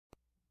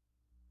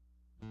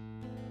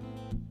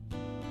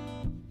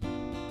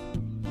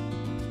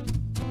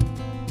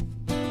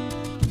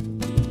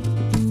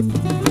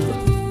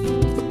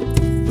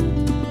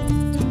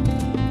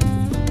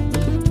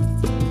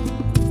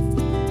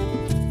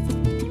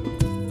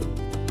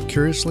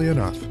Curiously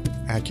enough,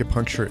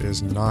 acupuncture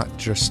is not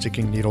just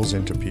sticking needles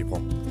into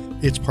people.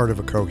 It's part of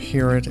a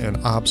coherent and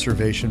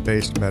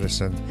observation-based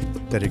medicine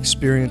that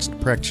experienced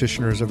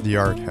practitioners of the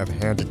art have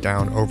handed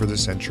down over the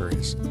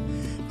centuries.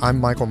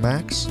 I'm Michael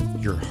Max,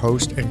 your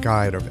host and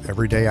guide of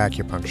Everyday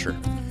Acupuncture.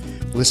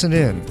 Listen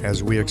in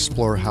as we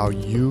explore how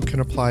you can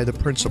apply the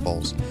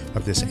principles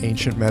of this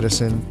ancient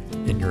medicine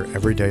in your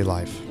everyday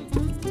life.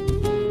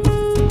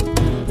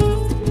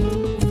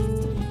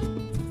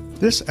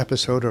 This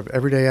episode of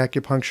Everyday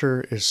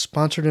Acupuncture is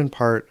sponsored in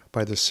part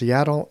by the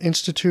Seattle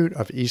Institute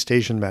of East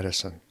Asian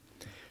Medicine.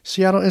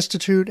 Seattle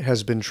Institute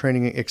has been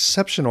training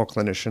exceptional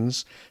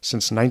clinicians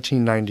since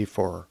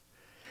 1994.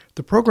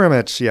 The program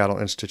at Seattle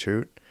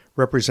Institute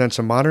represents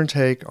a modern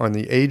take on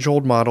the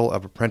age-old model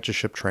of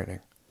apprenticeship training.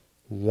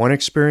 One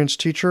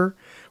experienced teacher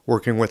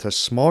working with a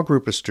small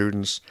group of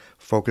students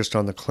focused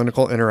on the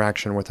clinical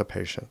interaction with a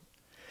patient.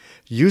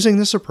 Using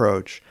this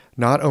approach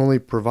not only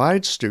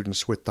provides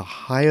students with the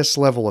highest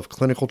level of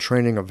clinical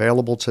training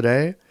available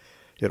today,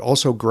 it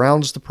also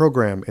grounds the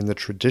program in the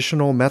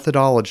traditional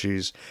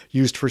methodologies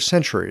used for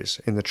centuries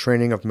in the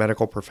training of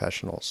medical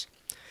professionals.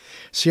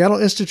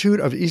 Seattle Institute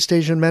of East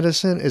Asian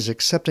Medicine is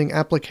accepting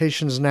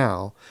applications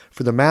now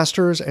for the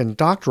master's and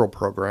doctoral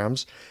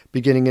programs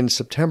beginning in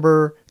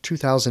September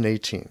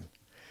 2018.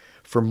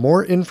 For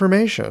more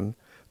information,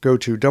 go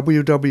to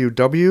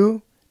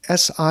www.siom.edu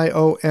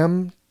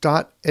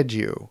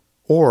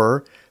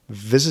or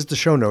visit the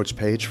show notes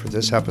page for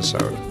this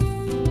episode.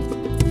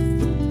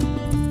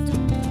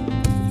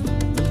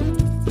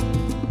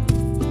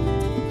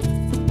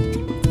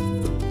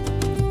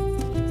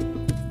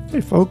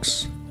 Hey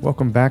folks,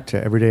 welcome back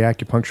to Everyday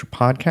Acupuncture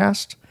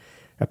Podcast,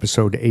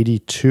 episode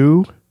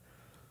 82.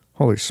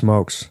 Holy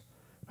smokes,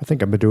 I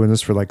think I've been doing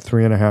this for like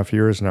 3.5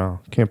 years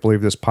now. Can't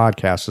believe this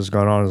podcast has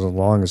gone on as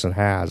long as it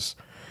has.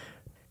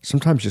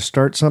 Sometimes you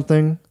start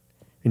something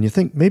and you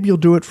think maybe you'll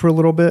do it for a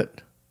little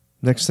bit.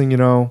 Next thing you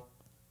know,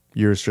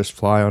 years just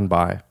fly on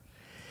by.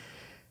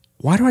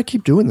 Why do I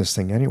keep doing this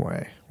thing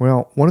anyway?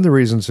 Well, one of the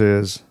reasons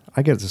is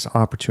I get this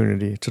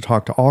opportunity to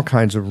talk to all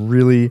kinds of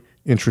really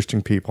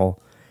interesting people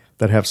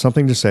that have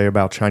something to say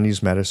about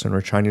Chinese medicine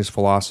or Chinese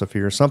philosophy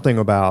or something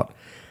about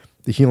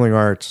the healing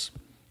arts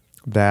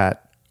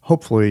that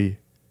hopefully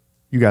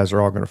you guys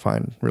are all going to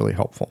find really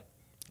helpful.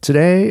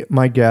 Today,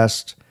 my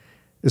guest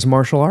is a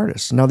martial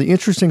artist. Now, the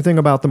interesting thing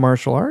about the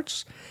martial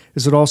arts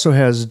is it also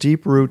has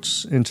deep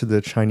roots into the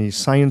Chinese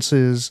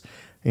sciences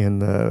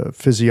and the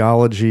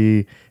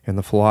physiology and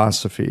the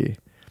philosophy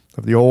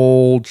of the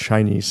old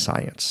Chinese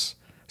science.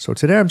 So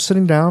today I'm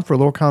sitting down for a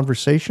little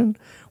conversation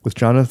with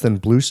Jonathan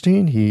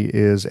Bluestein. He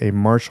is a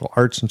martial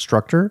arts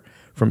instructor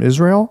from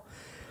Israel.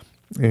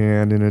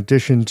 And in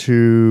addition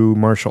to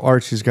martial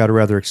arts, he's got a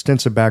rather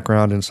extensive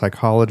background in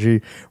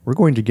psychology. We're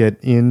going to get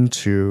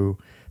into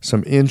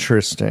some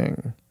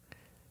interesting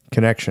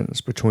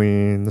connections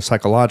between the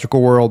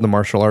psychological world, the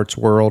martial arts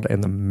world,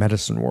 and the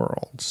medicine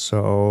world.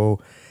 So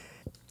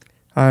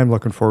I'm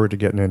looking forward to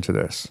getting into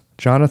this.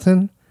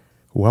 Jonathan,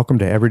 welcome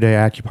to Everyday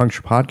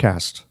Acupuncture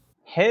Podcast.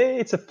 Hey,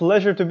 it's a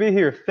pleasure to be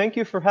here. Thank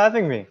you for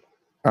having me.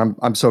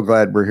 I'm so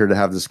glad we're here to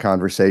have this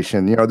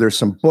conversation. You know, there's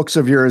some books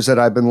of yours that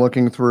I've been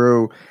looking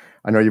through.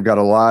 I know you've got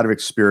a lot of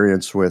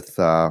experience with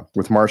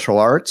martial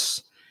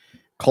arts,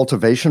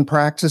 cultivation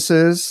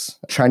practices,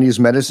 Chinese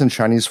medicine,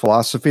 Chinese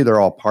philosophy. They're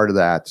all part of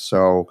that.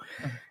 So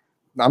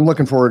I'm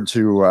looking forward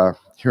to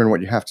hearing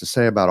what you have to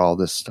say about all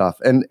this stuff.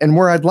 And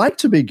where I'd like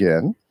to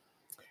begin,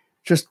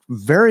 just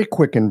very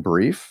quick and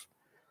brief,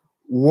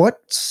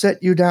 what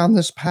set you down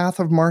this path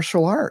of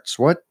martial arts?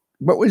 What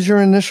was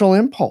your initial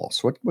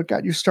impulse? What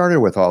got you started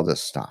with all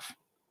this stuff?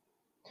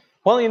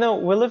 Well, you know,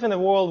 we live in a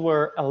world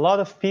where a lot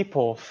of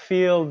people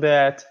feel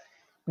that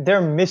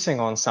they're missing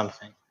on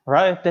something,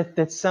 right?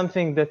 That's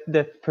something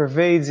that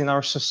pervades in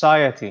our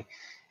society.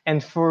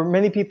 And for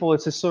many people,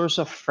 it's a source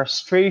of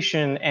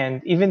frustration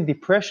and even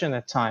depression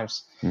at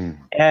times.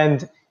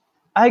 And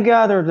I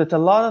gather that a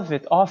lot of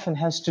it often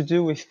has to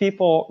do with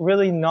people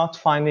really not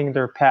finding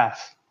their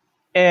path.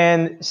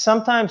 And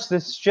sometimes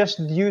that's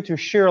just due to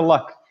sheer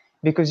luck,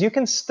 because you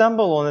can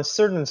stumble on a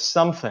certain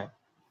something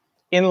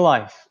in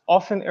life,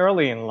 often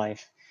early in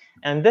life.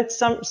 And that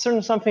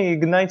certain something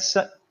ignites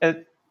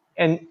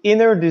an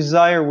inner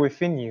desire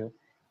within you,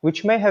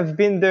 which may have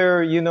been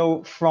there, you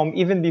know, from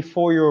even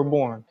before you were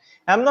born.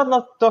 I'm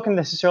not talking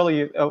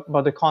necessarily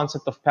about the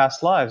concept of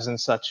past lives and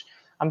such.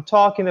 I'm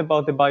talking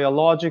about the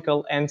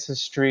biological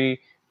ancestry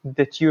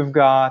that you've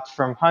got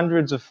from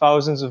hundreds of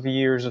thousands of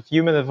years of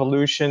human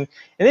evolution,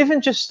 and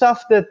even just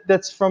stuff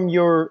that's from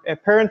your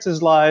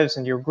parents' lives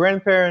and your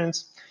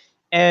grandparents.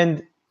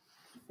 And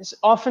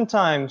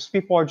oftentimes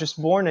people are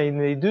just born and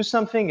they do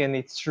something and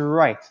it's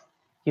right.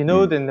 You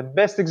know, then the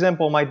best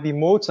example might be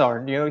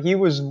Mozart. You know, he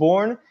was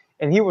born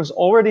and he was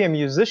already a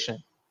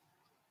musician,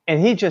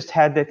 and he just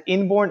had that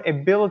inborn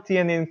ability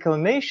and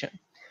inclination.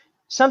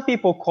 Some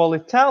people call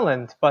it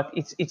talent, but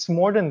it's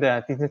more than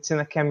that. It's an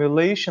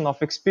accumulation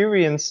of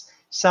experience,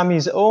 some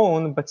his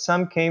own, but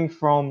some came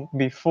from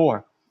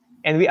before.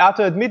 And we have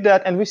to admit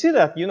that, and we see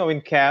that, you know, in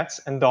cats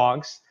and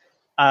dogs.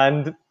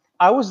 And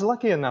I was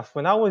lucky enough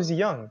when I was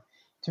young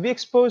to be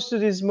exposed to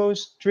these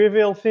most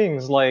trivial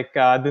things like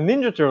the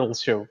Ninja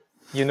Turtles show.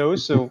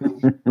 So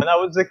when I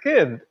was a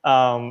kid,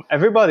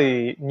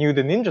 everybody knew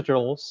the Ninja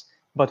Turtles,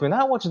 but when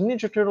I watched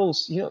Ninja Turtles,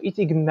 it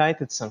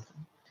ignited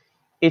something.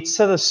 It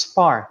set a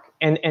spark,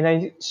 and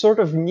I sort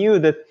of knew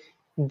that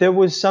there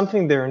was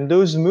something there in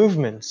those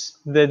movements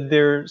that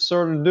they're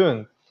sort of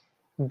doing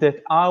that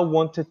I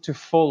wanted to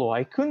follow.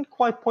 I couldn't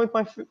quite point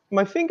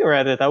my finger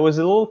at it. I was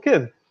a little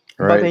kid,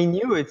 but Right. I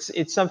knew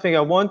it's something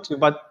I want to.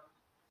 But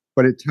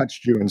But it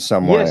touched you in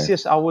some yes, way.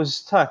 yes, I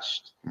was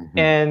touched. Hmm.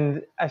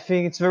 And I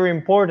think it's very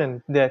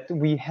important that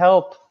we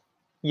help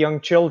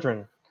young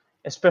children,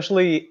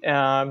 especially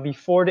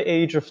before the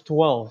age of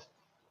 12,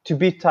 to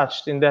be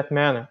touched in that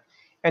manner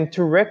and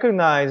to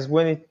recognize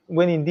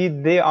when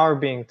indeed they are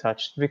being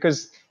touched,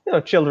 because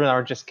children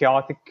are just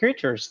chaotic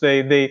creatures.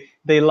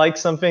 They like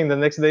something, the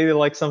next day they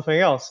like something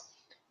else.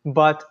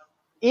 But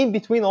in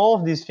between all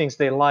of these things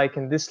they like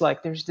and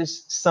dislike, there's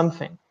this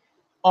something,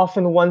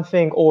 often one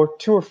thing or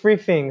two or three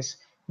things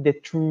that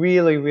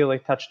really, really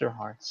touch their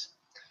hearts.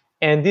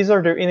 And these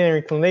are their inner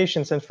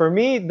inclinations. And for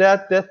me,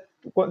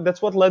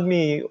 that's what led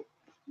me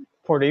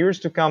for the years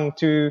to come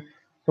to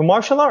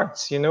martial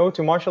arts,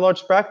 to martial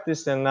arts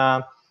practice and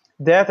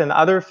that and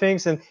other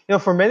things. And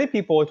for many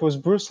people, it was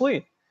Bruce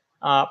Lee.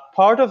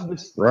 Part of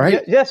this, yeah,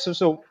 Right. yes.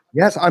 So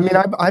Yes. I mean,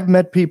 I've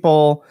met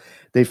people,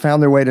 they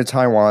found their way to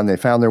Taiwan, they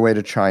found their way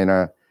to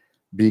China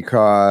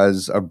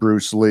because of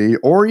Bruce Lee,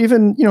 or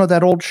even,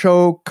 that old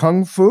show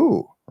Kung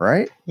Fu,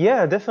 right?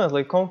 yeah,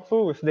 definitely Kung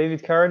Fu with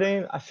David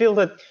Carradine. I feel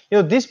that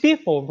these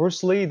people,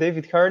 Bruce Lee,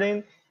 David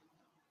Carradine,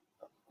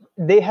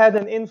 they had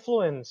an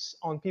influence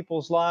on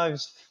people's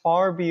lives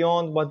far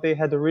beyond what they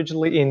had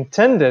originally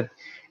intended.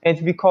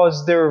 And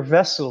because they're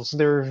vessels,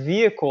 they're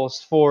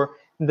vehicles for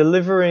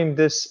delivering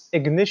this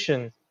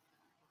ignition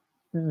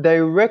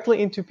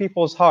directly into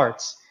people's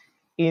hearts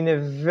in a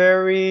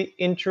very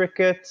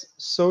intricate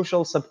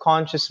social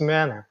subconscious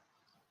manner.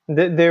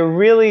 They're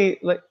really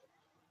like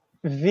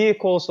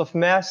vehicles of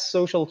mass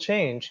social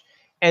change.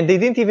 And they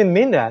didn't even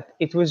mean that.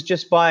 It was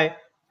just by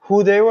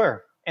who they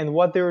were and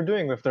what they were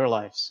doing with their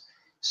lives.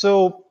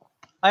 So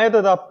I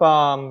ended up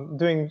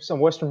doing some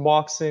Western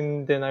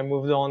boxing. Then I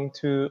moved on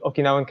to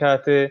Okinawan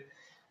karate,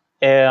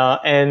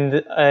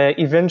 and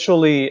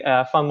eventually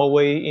found my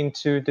way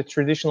into the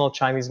traditional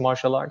Chinese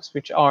martial arts,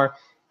 which are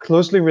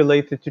closely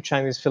related to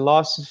Chinese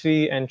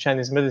philosophy and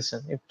Chinese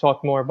medicine. We'll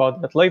talk more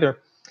about that later.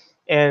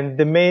 And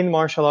the main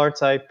martial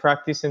arts I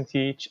practice and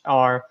teach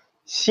are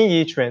Xing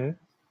Yi Chuan,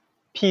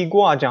 Pi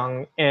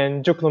Guazhang,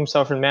 and Juklum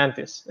Southern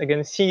Mantis. Again,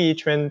 Xing Yi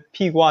Chuan,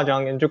 Pi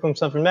Guazhang, and Juklum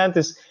Southern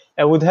Mantis.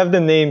 I would have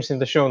the names in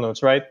the show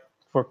notes, right?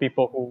 For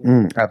people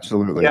who,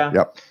 Absolutely. yeah.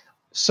 Yep.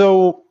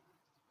 So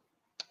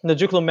the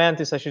Juklum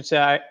Mantis, I should say,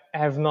 I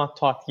have not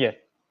taught yet.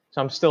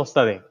 So I'm still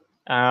studying.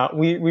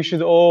 We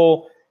should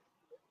all,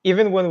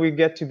 even when we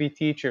get to be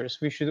teachers,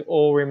 we should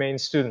all remain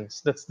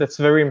students. That's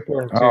very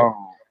important too.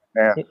 Oh,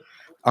 man.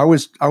 I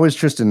was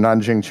just in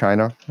Nanjing,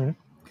 China, Mhm.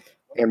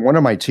 and one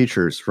of my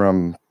teachers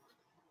from,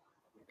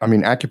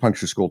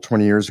 acupuncture school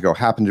 20 years ago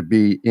happened to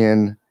be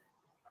in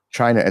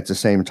China at the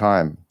same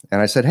time.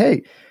 And I said,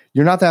 "Hey,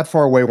 you're not that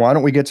far away. Why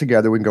don't we get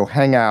together? We can go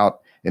hang out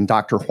in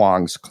Dr.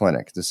 Huang's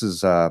clinic." This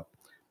is a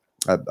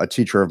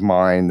teacher of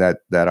mine that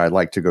I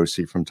like to go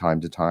see from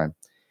time to time.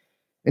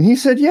 And he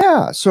said,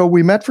 "Yeah." So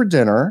we met for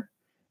dinner.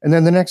 And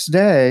then the next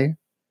day,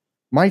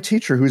 my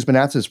teacher, who's been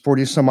at this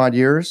 40 some odd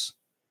years,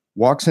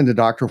 walks into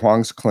Dr.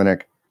 Huang's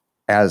clinic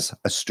as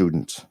a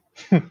student.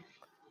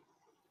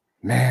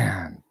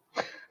 Man,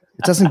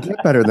 it doesn't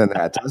get better than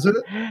that, does it?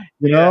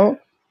 You Yeah, know,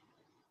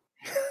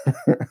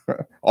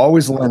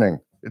 always learning.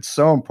 It's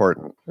so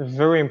important.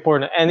 very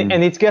important. And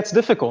Mm. it gets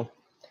difficult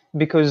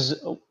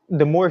because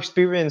the more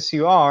experienced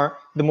you are,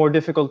 the more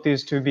difficult it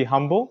is to be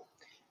humble,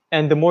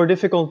 and the more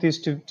difficult it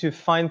is to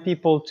find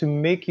people to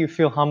make you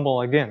feel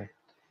humble again.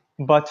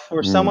 But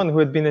for Mm. someone who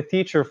had been a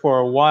teacher for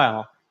a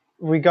while,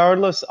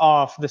 regardless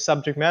of the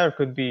subject matter,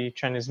 could be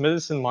Chinese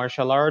medicine,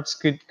 martial arts,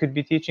 could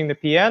be teaching the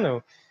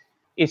piano,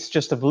 it's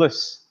just a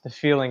bliss, the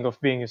feeling of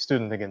being a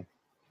student again.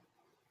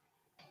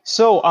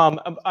 So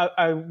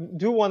I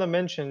do want to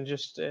mention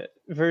just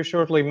very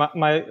shortly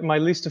my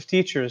list of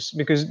teachers,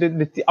 because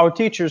our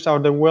teachers are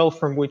the well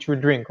from which we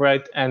drink,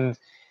 right? And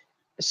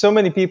so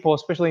many people,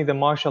 especially in the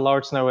martial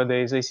arts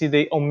nowadays, I see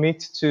they omit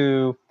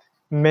to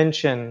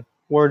mention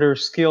where their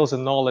skills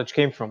and knowledge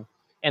came from.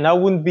 And I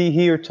wouldn't be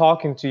here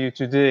talking to you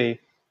today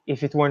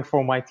if it weren't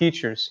for my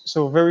teachers.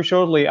 So very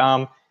shortly,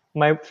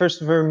 my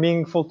first very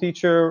meaningful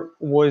teacher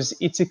was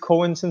Itzy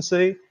Cohen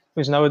Sensei,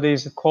 who's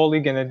nowadays a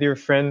colleague and a dear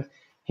friend.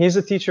 He's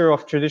a teacher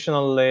of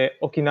traditional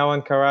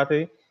Okinawan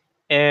karate,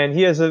 and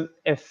he has a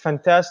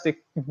fantastic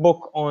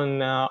book on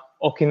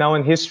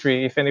Okinawan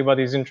history. If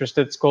anybody is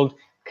interested, it's called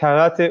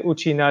Karate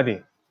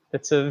Uchinadi.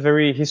 That's a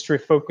very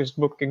history-focused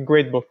book, a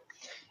great book.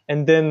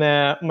 And then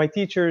my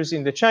teachers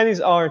in the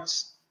Chinese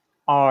arts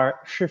are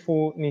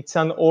Shifu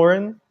Nitzan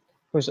Oren,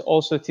 who's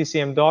also a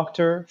TCM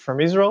doctor from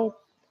Israel.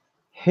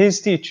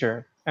 His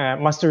teacher,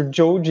 Master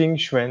Zhou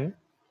Jingxuan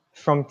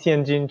from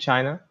Tianjin,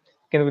 China.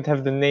 Again, we'd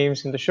have the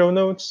names in the show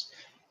notes.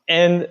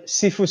 And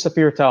Sifu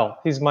Sapir Tal.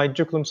 He's my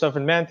Juklum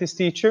Sovereign Mantis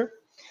teacher.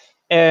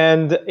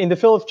 And in the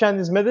field of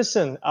Chinese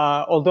medicine,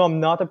 although I'm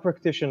not a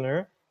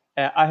practitioner,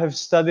 I have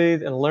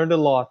studied and learned a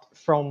lot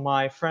from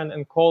my friend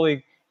and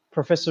colleague,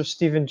 Professor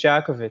Stephen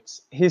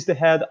Jakovitz. He's the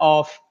head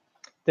of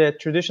the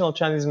traditional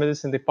Chinese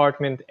medicine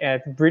department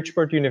at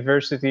Bridgeport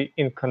University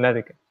in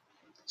Connecticut.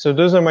 So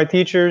those are my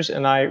teachers,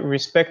 and I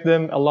respect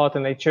them a lot,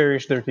 and I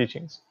cherish their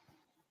teachings.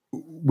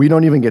 We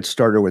don't even get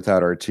started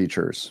without our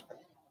teachers.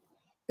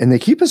 And they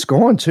keep us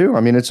going too.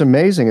 I mean, it's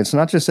amazing. It's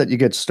not just that you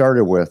get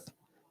started with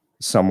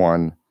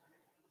someone,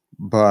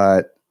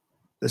 but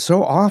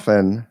so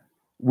often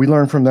we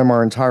learn from them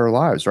our entire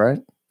lives, right?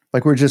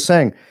 Like we we're just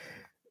saying,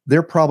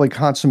 they're probably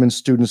consummate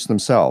students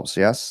themselves,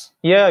 yes?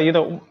 Yeah,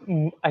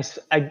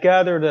 I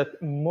gather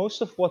that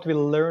most of what we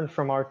learn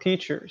from our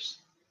teachers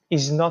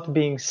is not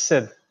being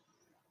said.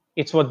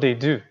 It's what they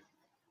do,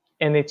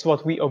 and it's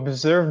what we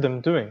observe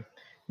them doing.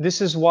 This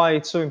is why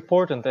it's so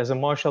important as a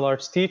martial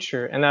arts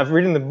teacher. And I've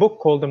written a book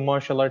called The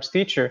Martial Arts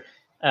Teacher,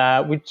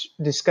 which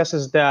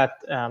discusses that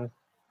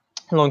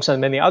alongside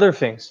many other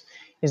things,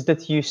 is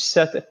that you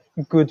set a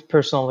good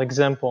personal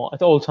example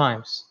at all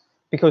times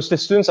because the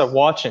students are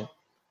watching.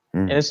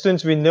 And as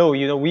students, we know,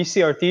 we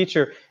see our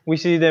teacher, we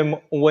see them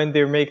when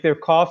they make their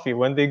coffee,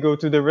 when they go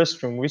to the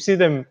restroom, we see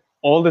them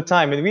all the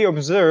time. And we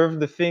observe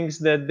the things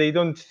that they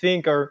don't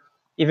think are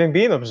even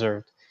being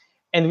observed.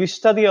 And we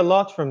study a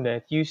lot from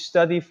that. You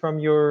study from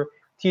your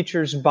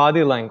teacher's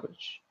body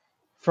language,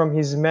 from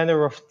his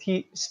manner of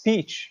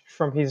speech,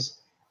 from his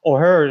or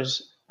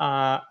hers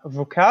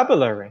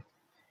vocabulary,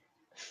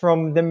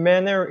 from the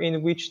manner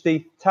in which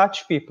they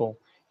touch people.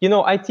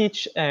 I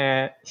teach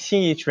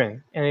Xing Yi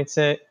Chuan, and it's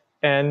a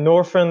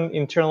Northern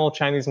internal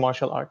Chinese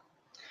martial art.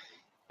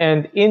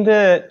 And in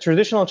the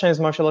traditional Chinese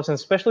martial arts, and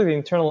especially the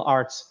internal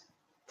arts,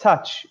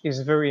 touch is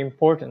very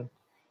important.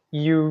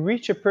 You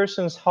reach a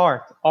person's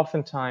heart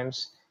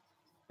oftentimes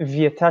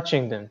via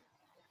touching them.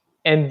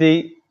 And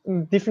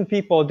different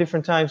people at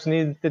different times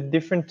need a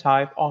different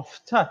type of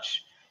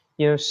touch.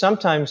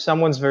 Sometimes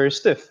someone's very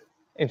stiff.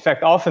 In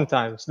fact,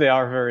 oftentimes they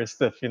are very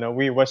stiff.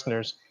 We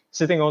Westerners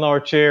sitting on our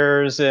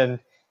chairs and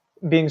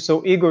being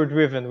so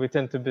ego-driven, we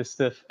tend to be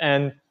stiff.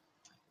 And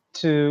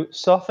to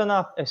soften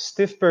up a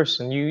stiff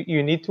person,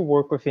 you need to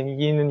work with a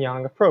yin and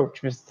yang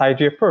approach, with Tai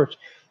Chi approach.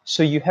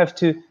 So you have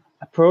to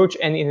approach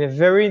and in a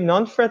very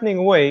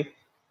non-threatening way,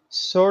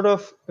 sort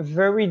of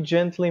very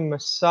gently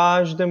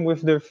massage them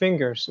with their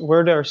fingers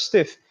where they're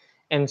stiff,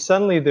 and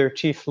suddenly their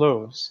chi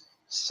flows.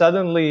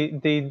 Suddenly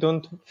they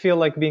don't feel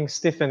like being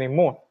stiff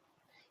anymore.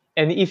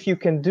 And if you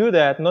can do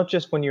that, not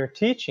just when you're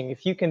teaching,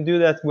 if you can do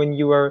that when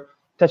you are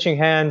touching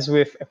hands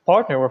with a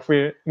partner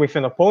or with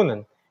an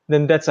opponent,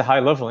 then that's a high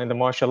level in the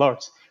martial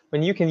arts.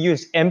 When you can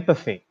use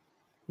empathy,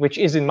 which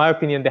is, in my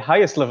opinion, the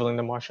highest level in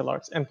the martial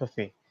arts,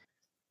 empathy.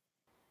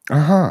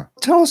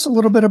 Tell us a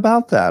little bit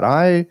about that.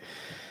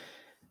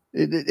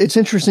 It's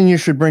interesting you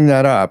should bring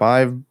that up.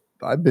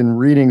 I've been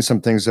reading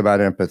some things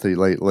about empathy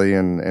lately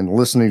and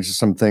listening to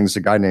some things. A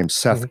guy named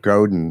Seth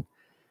Godin,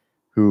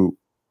 who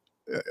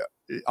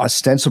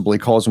ostensibly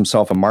calls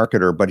himself a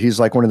marketer, but he's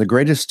like one of the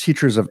greatest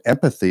teachers of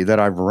empathy that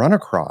I've run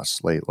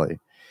across lately.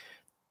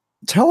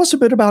 Tell us a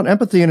bit about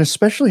empathy and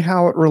especially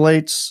how it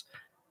relates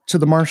to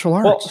the martial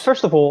arts. Well,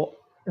 first of all,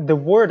 the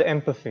word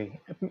empathy,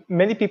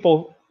 many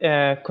people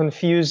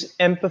confuse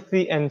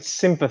empathy and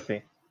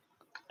sympathy.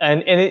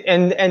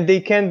 And they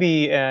can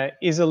be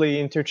easily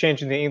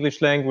interchanged in the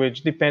English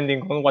language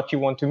depending on what you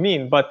want to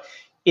mean. But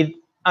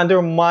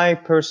under my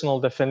personal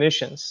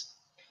definitions,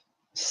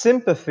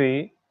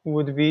 sympathy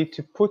would be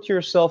to put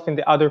yourself in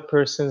the other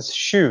person's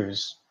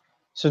shoes.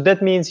 So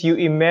that means you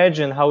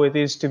imagine how it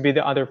is to be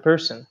the other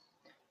person.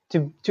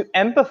 To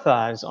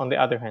empathize, on the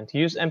other hand, to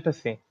use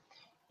empathy,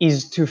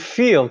 is to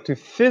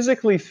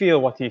physically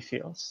feel what he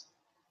feels.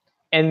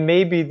 And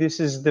maybe this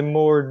is the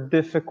more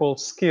difficult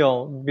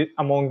skill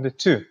among the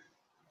two.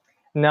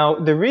 Now,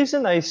 the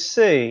reason I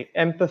say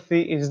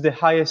empathy is the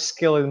highest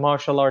skill in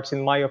martial arts,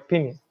 in my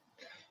opinion,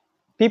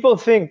 people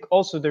think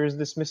also there is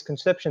this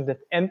misconception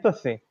that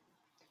empathy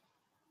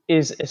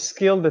is a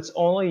skill that's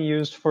only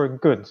used for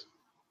good.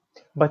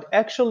 But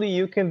actually,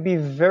 you can be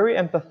very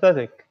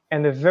empathetic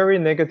and a very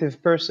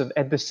negative person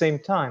at the same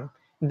time.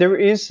 There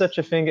is such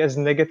a thing as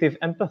negative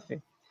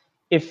empathy.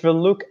 If we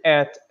look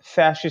at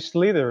fascist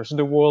leaders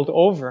the world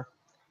over,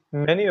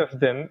 many of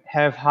them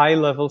have high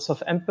levels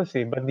of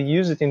empathy, but they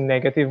use it in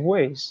negative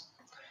ways.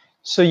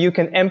 So you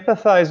can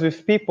empathize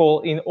with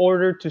people in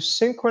order to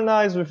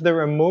synchronize with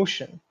their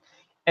emotion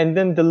and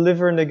then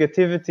deliver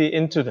negativity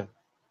into them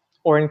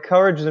or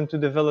encourage them to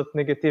develop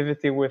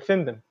negativity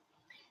within them.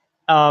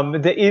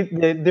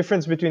 The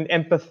difference between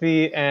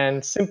empathy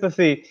and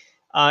sympathy,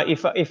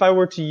 if I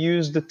were to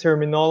use the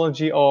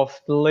terminology of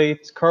the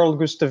late Carl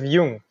Gustav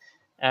Jung,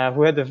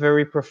 who had a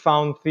very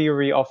profound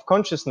theory of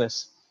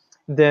consciousness,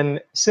 then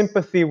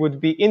sympathy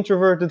would be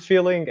introverted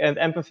feeling and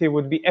empathy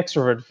would be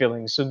extroverted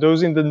feeling. So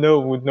those in the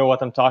know would know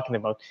what I'm talking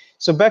about.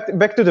 So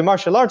back to the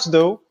martial arts,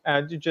 though,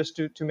 just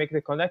to make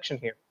the connection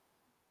here.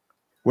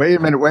 Wait a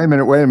minute, wait a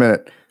minute, wait a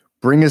minute.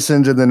 Bring us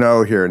into the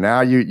know here.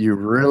 Now you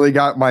really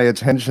got my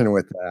attention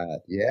with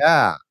that.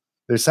 Yeah.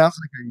 There sounds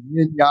like a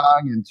yin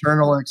yang,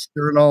 internal,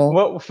 external.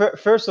 Well,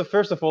 first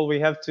of all, we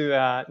have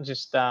to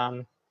just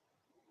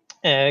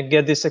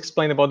get this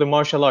explained about the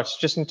martial arts,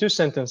 just in 2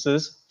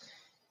 sentences.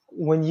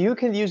 When you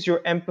can use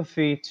your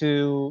empathy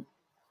to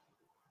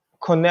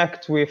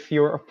connect with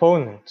your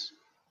opponent,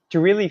 to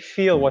really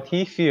feel what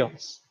he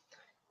feels,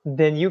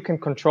 then you can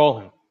control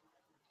him.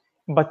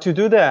 But to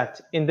do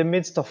that in the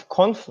midst of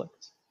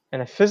conflict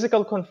and a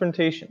physical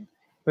confrontation,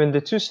 when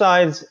the two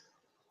sides,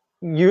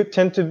 you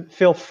tend to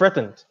feel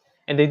threatened,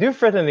 and they do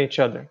threaten each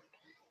other,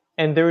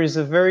 and there is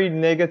a very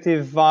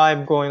negative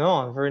vibe going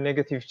on, very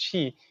negative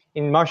chi.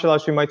 In martial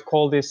arts, we might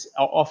call this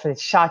often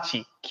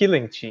shachi,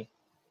 killing chi.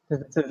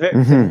 It's a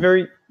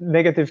very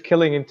negative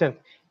killing intent.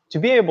 To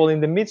be able,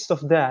 in the midst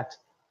of that,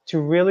 to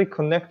really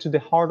connect to the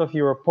heart of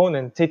your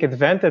opponent, take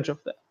advantage of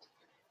that,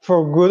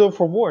 for good or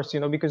for worse,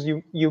 because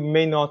you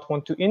may not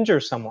want to injure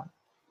someone.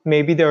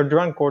 Maybe they're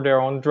drunk or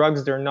they're on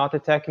drugs. They're not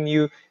attacking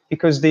you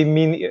because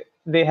they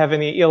have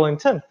any ill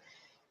intent.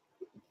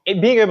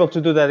 Being able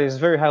to do that is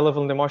very high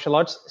level in the martial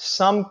arts.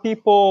 Some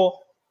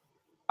people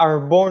are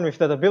born with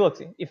that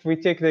ability. If we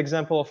take the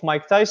example of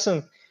Mike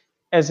Tyson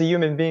as a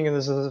human being and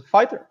as a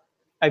fighter,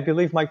 I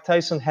believe Mike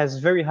Tyson has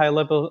very high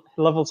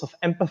levels of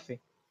empathy,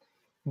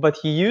 but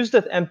he used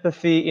that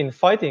empathy in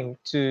fighting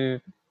to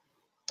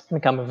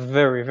become a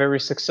very, very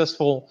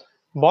successful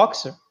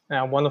boxer,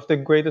 one of the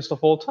greatest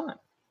of all time.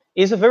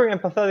 He's a very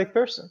empathetic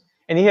person,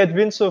 and he had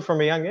been so from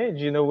a young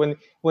age.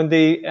 When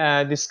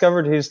they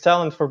discovered his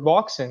talent for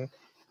boxing,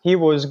 he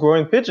was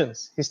growing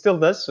pigeons. He still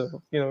does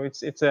so.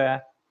 It's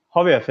a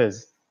hobby of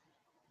his.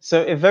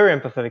 So a very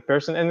empathetic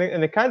person,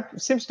 and a kind,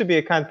 seems to be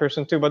a kind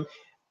person too. But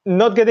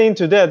not getting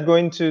into that,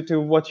 going to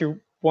what you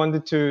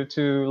wanted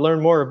to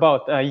learn more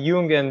about,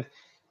 Jung and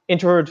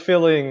introvert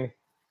feeling,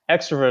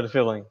 extrovert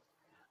feeling.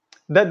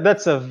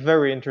 That's a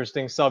very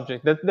interesting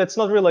subject. That's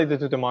not related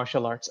to the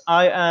martial arts.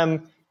 I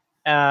am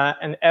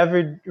an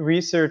avid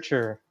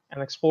researcher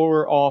and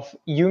explorer of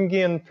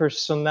Jungian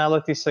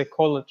personality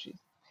psychology.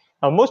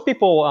 Most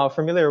people are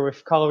familiar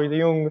with Carl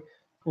Jung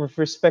with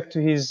respect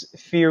to his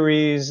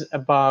theories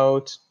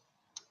about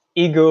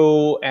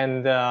ego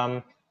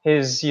and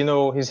his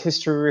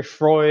history with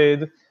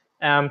Freud,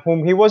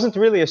 whom he wasn't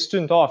really a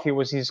student of. He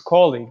was his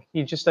colleague.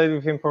 He just studied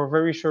with him for a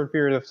very short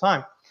period of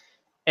time.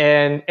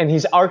 And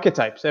his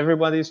archetypes.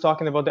 Everybody is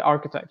talking about the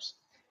archetypes.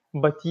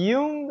 But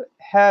Jung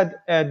had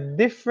a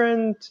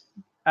different,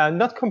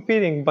 not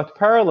competing, but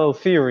parallel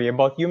theory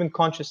about human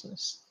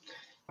consciousness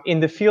in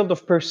the field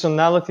of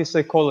personality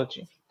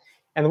psychology.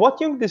 And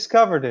what Jung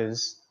discovered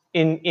is,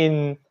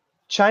 in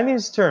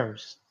Chinese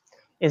terms,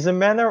 is a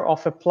manner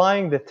of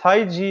applying the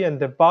Taiji and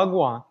the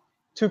Bagua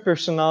to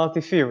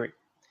personality theory.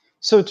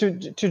 So to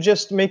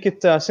just make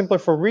it simpler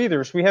for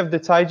readers, we have the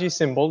Taiji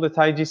symbol. The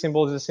Taiji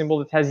symbol is a symbol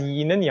that has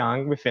yin and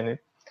yang within it.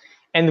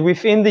 And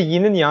within the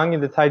yin and yang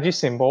in the Taiji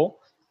symbol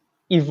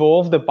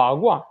evolved the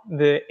Bagua,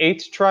 the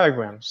 8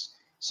 trigrams.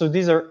 So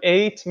these are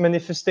 8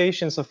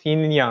 manifestations of yin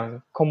and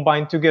yang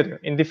combined together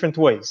in different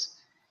ways.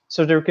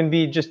 So there can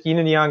be just yin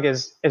and yang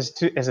as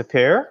a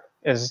pair,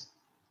 as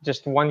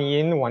just one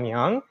yin, one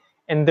yang.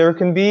 And there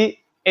can be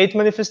 8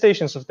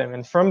 manifestations of them.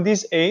 And from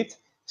these 8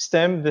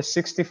 stem the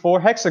 64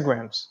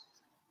 hexagrams.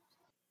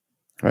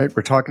 Right,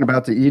 we're talking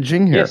about the I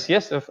Ching here.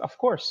 Yes, of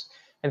course.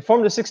 And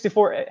from the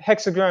 64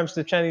 hexagrams,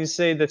 the Chinese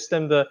say that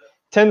stem the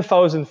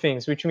 10,000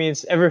 things, which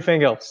means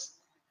everything else.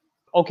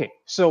 Okay,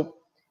 so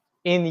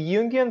in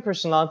Jungian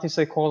personality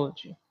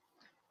psychology,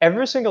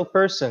 every single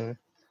person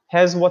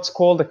has what's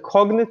called the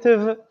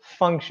cognitive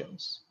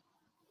functions.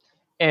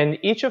 And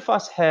each of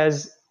us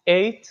has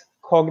 8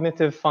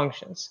 cognitive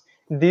functions.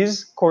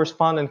 These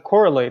correspond and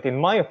correlate, in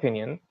my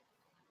opinion,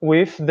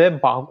 with the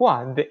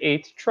Bagua, the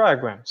 8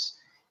 trigrams.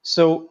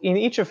 So in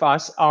each of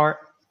us are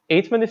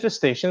 8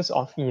 manifestations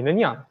of yin and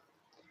yang.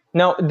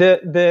 Now,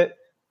 the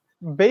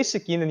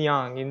basic yin and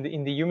yang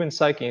in the human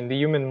psyche, in the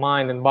human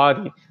mind and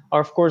body,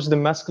 are of course the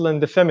masculine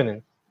and the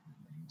feminine.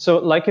 So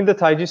like in the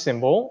Taiji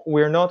symbol,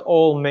 we're not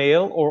all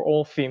male or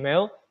all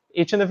female.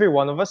 Each and every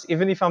one of us,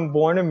 even if I'm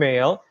born a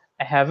male,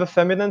 I have a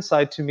feminine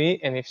side to me.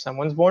 And if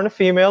someone's born a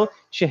female,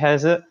 she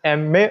has a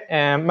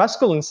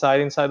masculine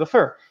side inside of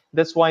her.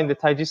 That's why in the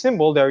Taiji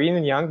symbol, they're yin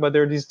and yang, but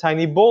there are these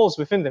tiny balls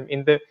within them.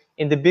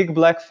 In the big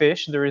black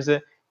fish, there is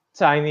a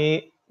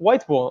tiny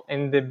white ball.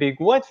 In the big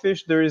white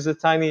fish, there is a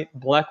tiny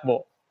black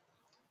ball.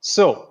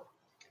 So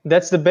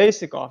that's the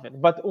basic of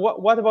it. But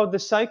what about the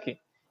psyche?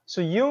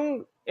 So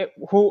Jung,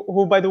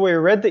 who by the way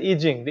read the I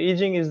Ching. The I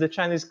Ching is the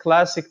Chinese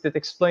classic that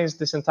explains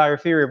this entire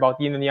theory about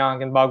yin and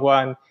yang and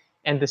Bagua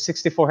and the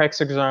 64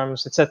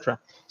 hexagrams, etc.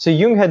 So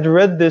Jung had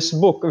read this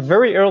book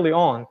very early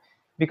on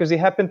because he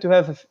happened to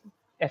have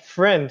a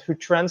friend who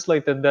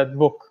translated that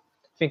book,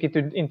 I think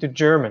into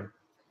German.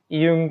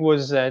 Jung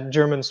was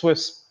German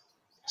Swiss.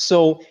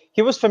 So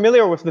he was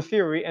familiar with the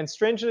theory, and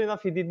strangely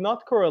enough, he did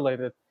not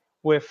correlate it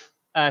with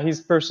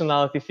his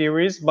personality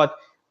theories, but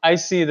I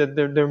see that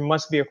there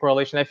must be a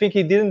correlation. I think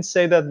he didn't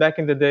say that back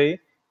in the day,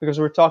 because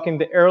we're talking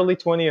the early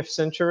 20th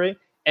century,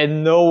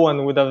 and no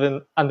one would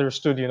have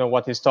understood,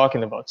 what he's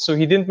talking about. So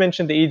he didn't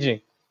mention the I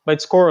Ching, but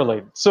it's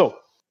correlated. So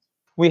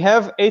we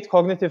have 8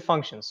 cognitive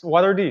functions.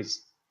 What are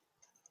these?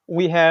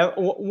 We have,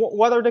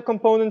 what are the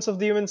components of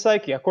the human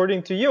psyche?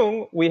 According to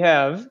Jung, we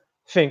have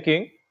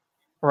thinking,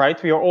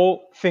 right? We are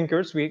all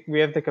thinkers. We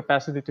have the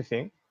capacity to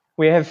think.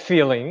 We have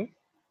feeling,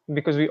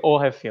 because we all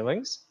have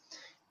feelings.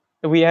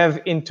 We have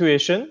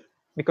intuition,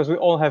 because we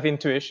all have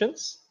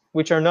intuitions,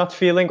 which are not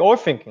feeling or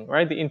thinking,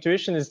 right? The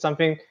intuition is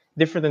something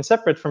different and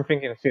separate from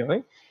thinking and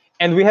feeling.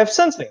 And we have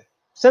sensing.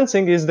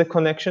 Sensing is the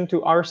connection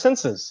to our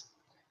senses.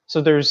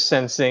 So there's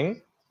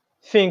sensing,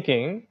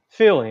 thinking,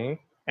 feeling,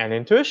 and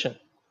intuition.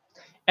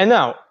 And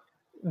now,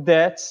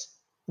 that's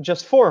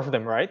just 4 of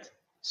them, right?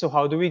 So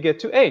how do we get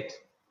to 8?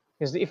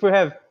 Because if we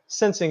have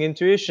sensing,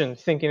 intuition,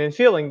 thinking, and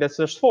feeling, that's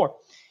just 4.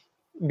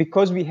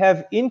 Because we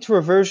have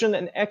introversion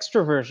and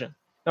extroversion.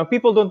 Now,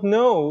 people don't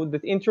know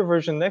that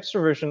introversion and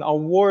extroversion are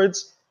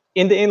words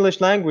in the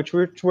English language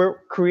which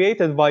were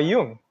created by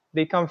Jung.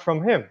 They come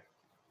from him.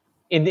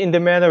 In the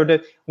manner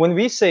that when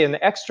we say an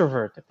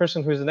extrovert, a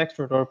person who is an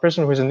extrovert, or a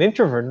person who is an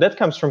introvert, that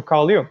comes from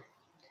Carl Jung.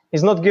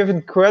 He's not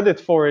given credit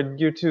for it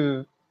due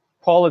to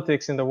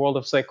politics in the world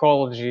of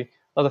psychology,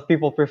 a lot of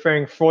people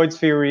preferring Freud's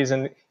theories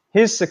and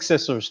his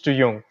successors to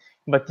Jung.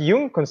 But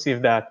Jung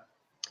conceived that.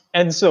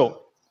 And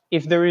so,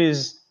 if there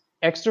is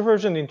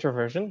extroversion,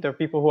 introversion, there are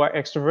people who are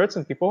extroverts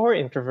and people who are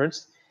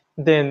introverts,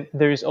 then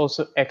there is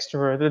also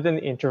extroverted and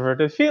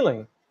introverted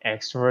feeling,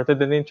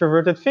 extroverted and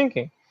introverted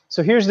thinking.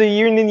 So here's the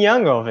yin and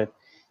yang of it.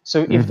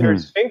 So if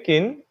there's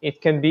thinking,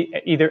 it can be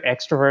either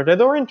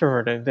extroverted or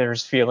introverted. If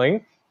there's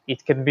feeling,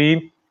 it can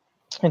be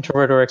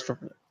introverted or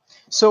extroverted.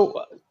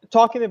 So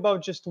talking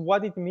about just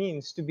what it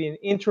means to be an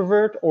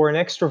introvert or an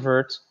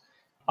extrovert,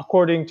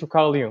 according to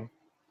Carl Jung,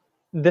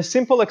 the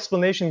simple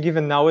explanation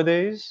given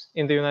nowadays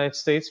in the United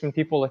States, when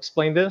people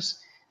explain this,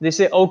 they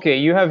say, okay,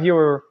 you have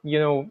your,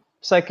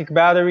 psychic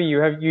battery,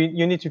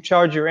 you need to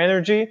charge your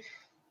energy.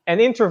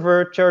 An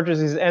introvert charges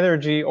his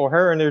energy or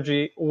her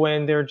energy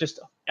when they're just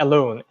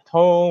alone at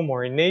home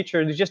or in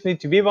nature. They just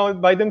need to be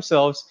by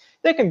themselves.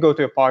 They can go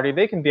to a party,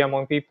 they can be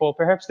among people,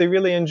 perhaps they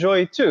really enjoy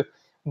it too,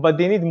 but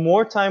they need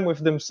more time with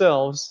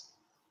themselves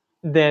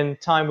than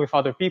time with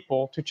other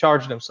people to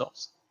charge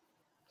themselves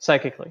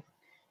psychically.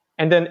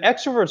 And then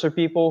extroverts are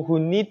people who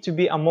need to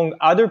be among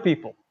other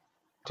people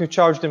to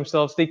charge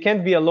themselves. They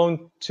can't be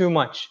alone too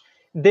much.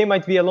 They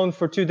might be alone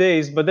for 2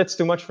 days, but that's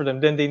too much for them.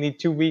 Then they need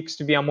 2 weeks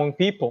to be among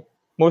people,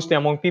 mostly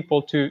among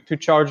people, to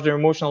charge their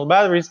emotional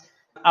batteries.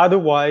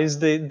 Otherwise,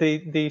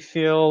 they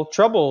feel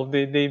troubled.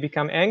 They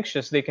become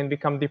anxious. They can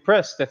become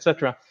depressed,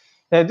 etc.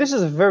 This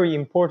is a very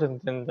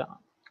important and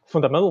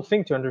fundamental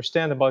thing to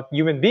understand about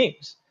human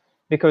beings,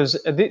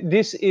 because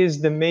this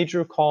is the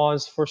major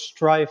cause for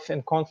strife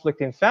and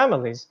conflict in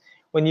families.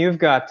 When you've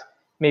got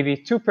maybe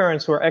 2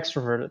 parents who are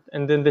extroverted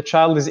and then the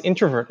child is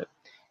introverted,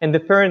 and the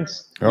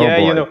parents,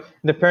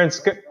 the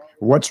parents,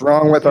 what's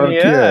wrong with our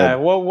kid?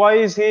 Well, why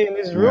is he in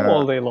his room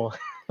all day long?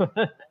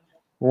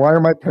 Why are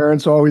my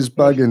parents always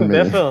bugging me?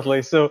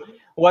 Definitely. So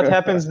what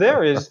happens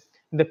there is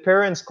the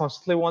parents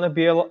constantly want to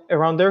be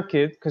around their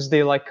kid because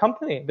they like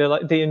company.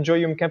 They enjoy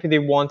human company.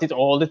 They want it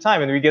all the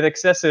time, and we get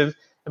excessive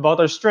about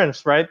our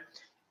strengths, right?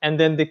 And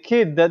then the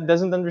kid that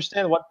doesn't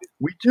understand what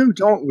we do,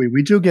 don't we?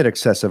 We do get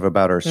excessive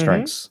about our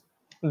strengths.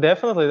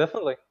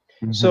 Definitely.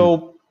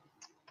 So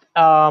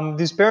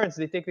these parents,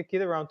 they take the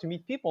kid around to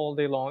meet people all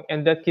day long,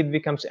 and that kid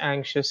becomes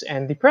anxious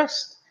and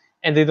depressed,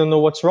 and they don't know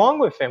what's wrong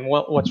with him.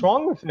 Well, what's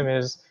wrong with him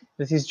is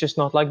that he's just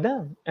not like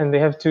them, and they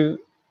have to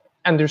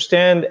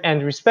understand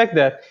and respect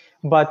that.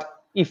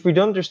 But if we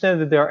don't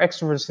understand that there are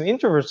extroverts and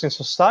introverts in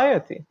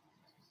society,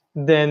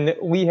 then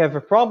we have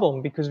a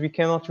problem, because we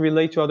cannot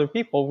relate to other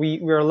people.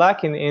 We are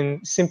lacking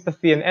in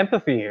sympathy and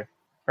empathy here,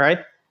 right?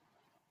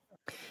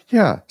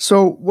 Yeah.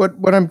 So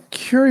what I'm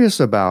curious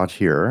about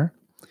here,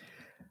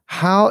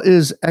 how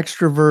is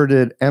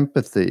extroverted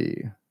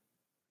empathy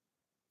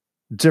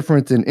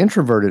different than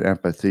introverted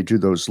empathy? Do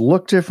those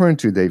look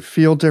different? Do they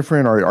feel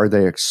different? Or are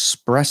they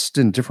expressed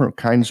in different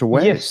kinds of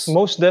ways? Yes,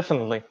 most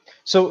definitely.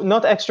 So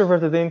not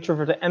extroverted,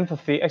 introverted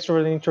empathy,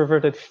 extroverted,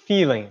 introverted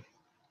feeling.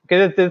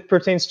 Okay, that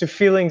pertains to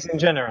feelings in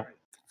general.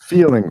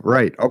 Feeling,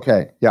 right.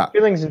 Okay, yeah.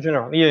 Feelings in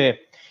general, yeah.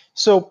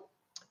 So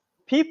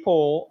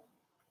people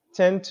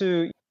tend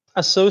to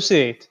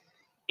associate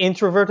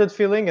introverted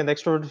feeling and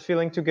extroverted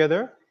feeling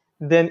together,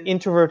 then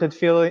introverted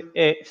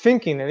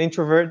thinking and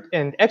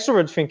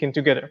extrovert thinking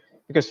together,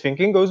 because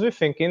thinking goes with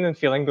thinking and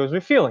feeling goes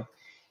with feeling.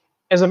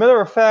 As a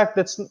matter of fact,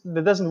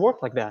 that doesn't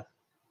work like that.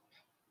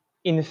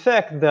 In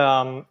fact,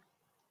 the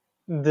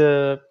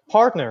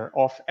partner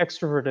of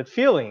extroverted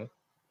feeling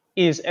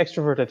is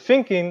extroverted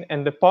thinking,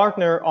 and the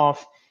partner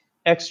of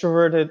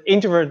introverted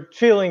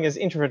feeling is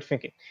introverted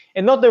thinking,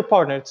 and not their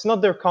partner. It's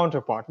not their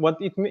counterpart. What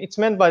it's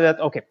meant by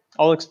that, okay,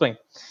 I'll explain.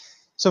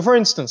 So for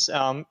instance,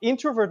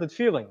 introverted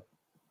feeling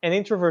and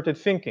introverted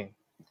thinking,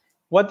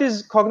 what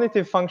these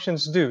cognitive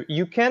functions do,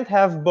 you can't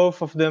have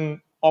both of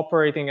them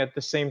operating at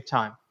the same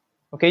time.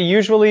 Okay,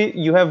 usually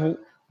you have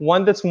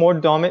one that's more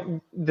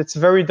dominant, that's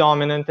very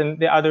dominant, and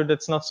the other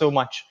that's not so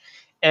much.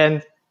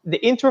 And the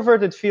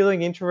introverted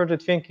feeling,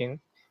 introverted thinking,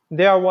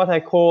 they are what I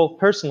call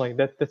personally,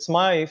 that's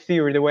my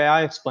theory, the way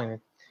I explain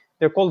it.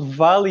 They're called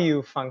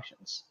value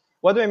functions.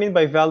 What do I mean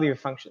by value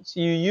functions?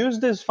 You use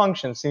these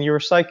functions in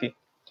your psyche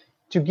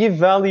to give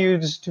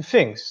values to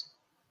things.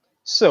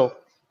 So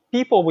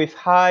people with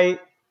high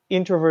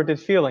introverted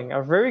feeling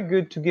are very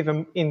good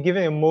to in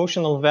giving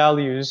emotional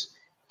values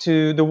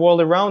to the world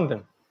around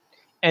them.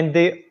 And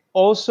they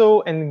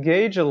also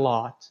engage a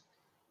lot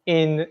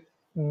in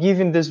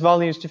giving these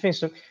values to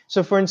things.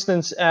 So for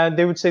instance,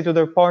 they would say to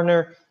their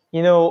partner,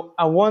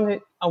 I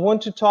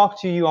want to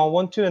talk to you. I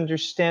want to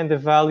understand the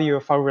value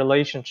of our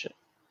relationship.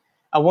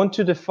 I want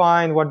to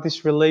define what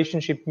this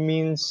relationship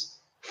means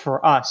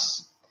for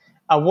us.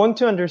 I want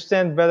to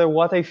understand better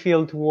what I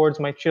feel towards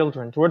my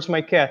children, towards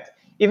my cat,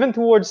 even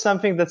towards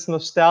something that's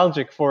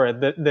nostalgic for it.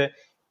 The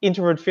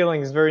introvert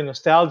feeling is very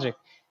nostalgic.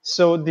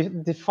 So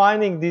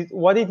defining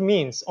what it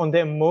means on the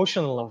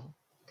emotional level.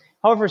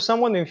 However,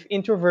 someone with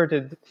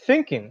introverted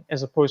thinking,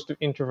 as opposed to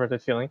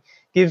introverted feeling,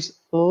 gives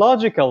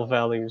logical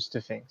values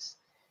to things.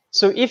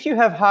 So if you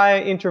have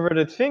high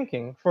introverted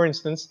thinking, for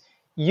instance,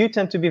 you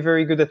tend to be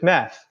very good at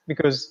math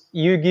because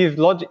you give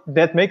logic.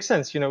 That makes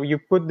sense. You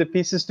put the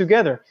pieces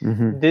together.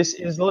 Mm-hmm. This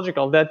is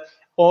logical. That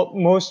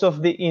most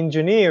of the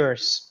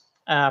engineers,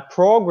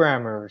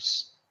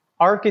 programmers,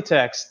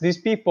 architects, these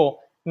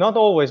people, not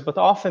always, but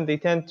often they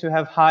tend to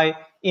have high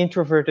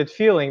introverted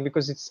feeling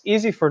because it's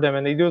easy for them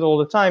and they do it all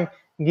the time,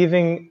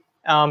 giving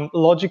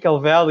logical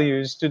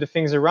values to the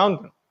things around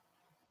them.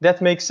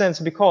 That makes sense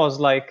because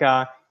like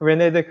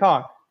René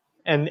Descartes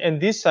and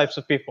these types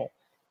of people,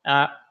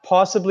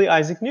 possibly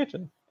Isaac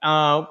Newton.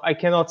 I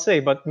cannot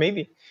say, but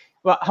maybe.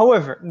 Well,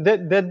 however,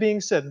 that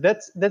being said,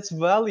 that's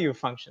value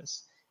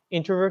functions,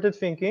 introverted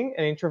thinking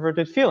and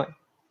introverted feeling.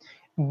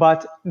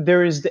 But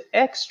there is the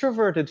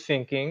extroverted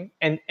thinking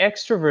and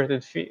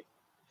extroverted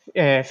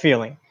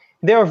feeling.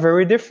 They are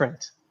very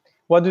different.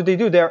 What do?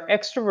 They are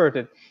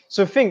extroverted.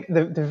 So think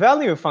the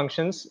value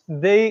functions.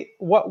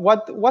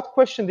 What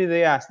question did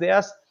they ask? They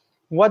asked,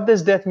 what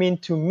does that mean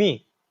to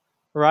me?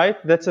 Right?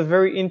 That's a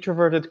very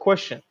introverted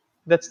question.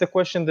 That's the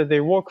question that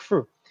they walk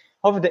through.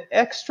 However, the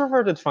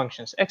extroverted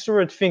functions,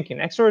 extrovert thinking,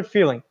 extrovert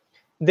feeling,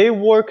 they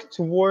work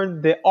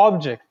toward the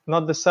object,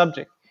 not the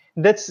subject.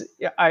 That's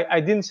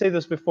I didn't say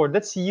this before.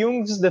 That's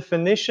Jung's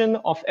definition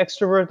of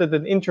extroverted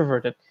and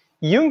introverted.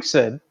 Jung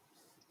said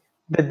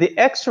that the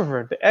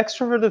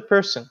extroverted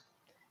person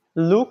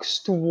looks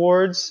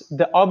towards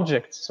the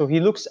object, so he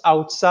looks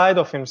outside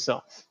of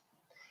himself.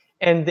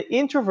 And the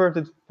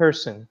introverted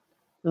person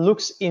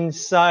looks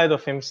inside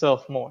of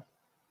himself more.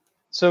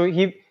 So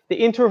the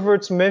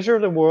introverts measure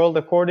the world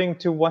according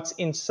to what's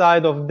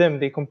inside of them.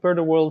 They compare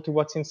the world to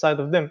what's inside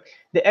of them.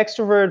 The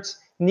extroverts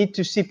need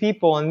to see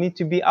people and need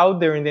to be out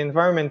there in the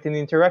environment and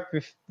interact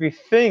with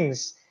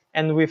things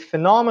and with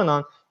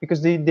phenomenon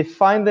because they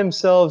define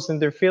themselves and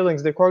their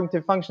feelings, their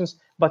cognitive functions,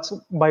 but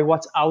by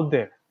what's out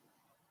there.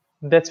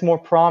 That's more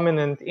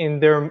prominent in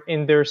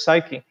their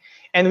psyche.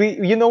 And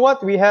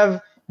we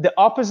have the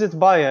opposite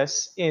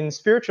bias in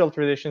spiritual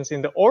traditions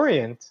in the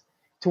Orient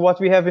to what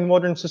we have in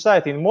modern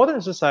society. In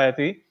modern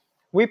society,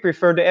 we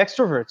prefer the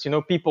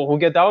extroverts, people who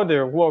get out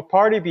there, who are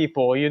party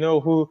people,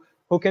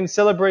 who can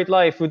celebrate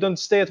life, who don't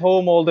stay at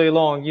home all day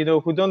long,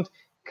 who don't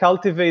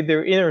cultivate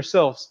their inner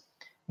selves.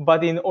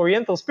 But in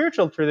Oriental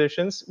spiritual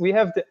traditions, we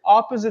have the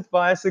opposite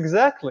bias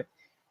exactly,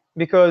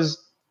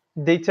 because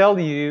they tell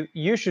you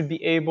you should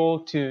be able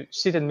to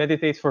sit and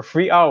meditate for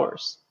 3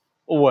 hours.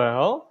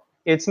 Well,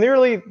 it's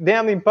nearly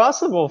damn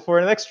impossible for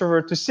an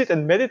extrovert to sit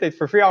and meditate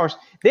for 3 hours.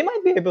 They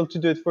might be able to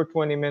do it for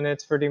 20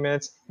 minutes, 30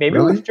 minutes. Maybe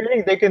Really? with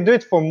training, they can do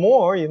it for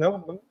more,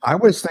 I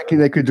was thinking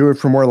they could do it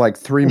for more like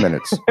 3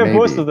 minutes, maybe.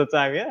 Most of the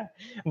time, yeah.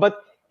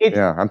 But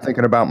yeah, I'm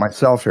thinking about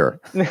myself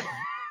here.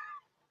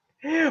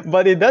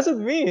 But it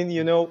doesn't mean,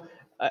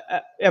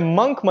 a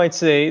monk might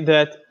say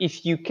that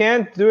if you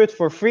can't do it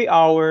for 3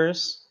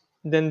 hours,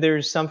 then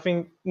there's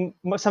something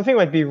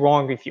might be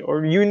wrong with you,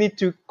 or you need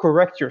to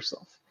correct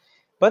yourself.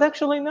 But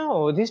actually,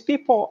 no, these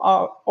people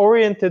are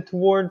oriented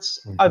towards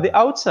the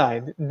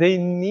outside.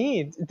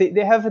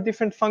 They have a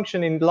different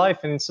function in life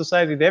and in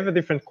society. They have a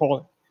different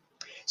calling.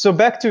 So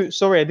back to,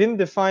 sorry, I didn't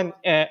define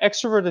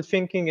extroverted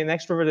thinking and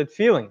extroverted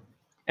feeling.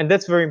 And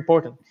that's very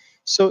important.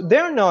 So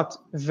they're not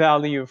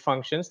value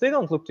functions. They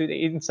don't look to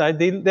the inside.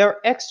 They're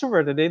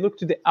extroverted. They look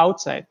to the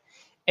outside.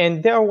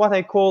 And they're what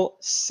I call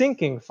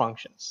syncing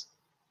functions.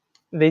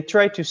 They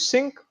try to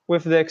sync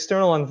with the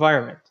external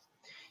environment.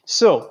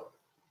 So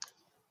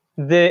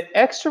the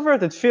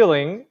extroverted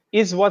feeling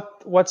is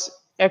what's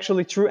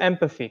actually true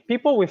empathy.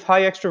 People with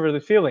high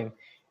extroverted feeling,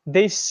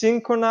 they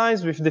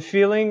synchronize with the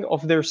feeling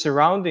of their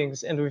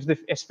surroundings and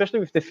especially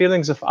with the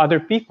feelings of other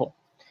people.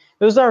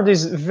 Those are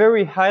these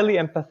very highly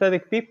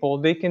empathetic people.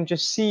 They can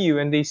just see you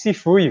and they see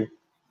through you.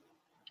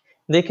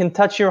 They can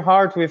touch your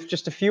heart with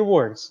just a few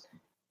words.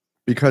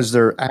 Because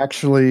they're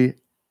actually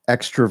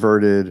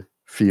extroverted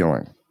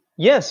feeling.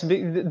 Yes,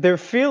 they're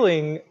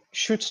feeling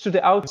shoots to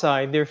the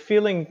outside. Their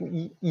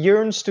feeling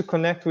yearns to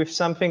connect with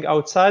something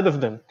outside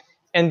of them.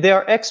 And they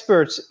are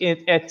experts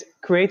at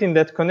creating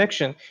that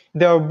connection.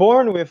 They are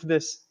born with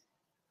this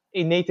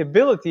innate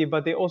ability,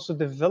 but they also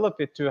develop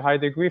it to a high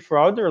degree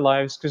throughout their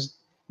lives because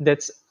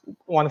that's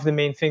one of the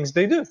main things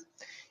they do.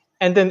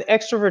 And then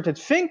extroverted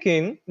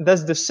thinking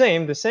does the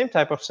same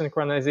type of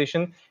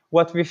synchronization,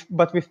 but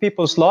with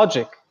people's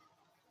logic.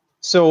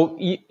 So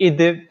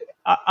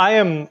I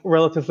am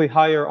relatively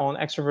higher on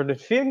extroverted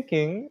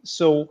thinking,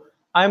 so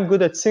I'm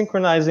good at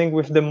synchronizing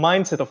with the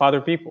mindset of other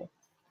people.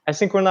 I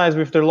synchronize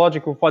with their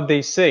logic, with what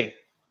they say,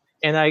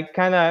 and I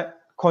kind of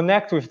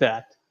connect with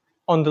that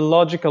on the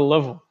logical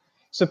level.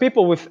 So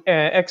people with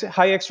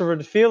high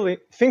extroverted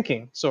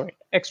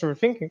extrovert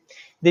thinking,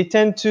 they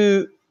tend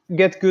to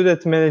get good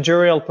at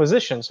managerial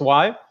positions.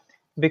 Why?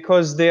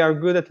 Because they are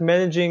good at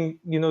managing,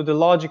 the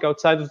logic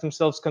outside of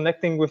themselves,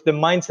 connecting with the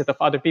mindset of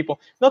other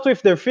people, not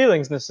with their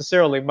feelings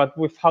necessarily, but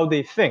with how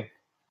they think.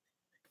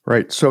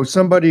 Right. So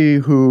somebody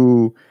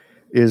who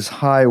is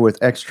high with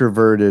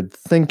extroverted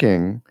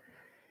thinking,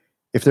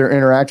 if they're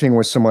interacting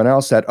with someone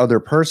else, that other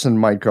person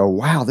might go,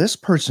 wow, this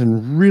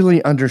person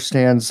really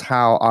understands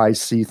how I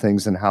see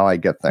things and how I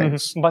get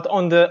things. Mm-hmm. But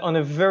on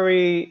a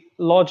very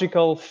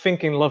logical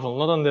thinking level,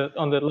 not on the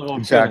level of feeling.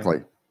 Exactly.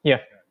 Yeah.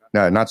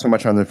 No, not so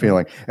much on the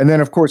feeling. And then,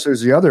 of course,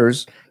 there's the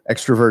others,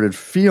 extroverted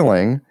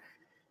feeling,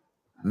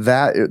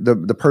 that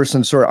the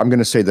person sort of, I'm going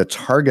to say the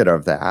target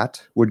of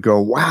that would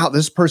go, wow,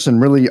 this person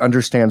really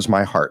understands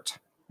my heart.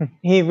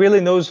 He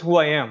really knows who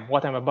I am,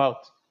 what I'm about.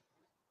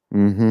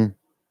 Mm-hmm.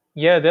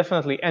 Yeah,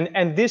 definitely.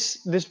 And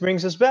this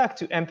brings us back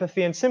to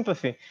empathy and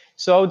sympathy.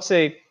 So I would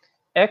say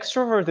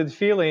extroverted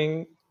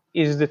feeling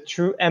is the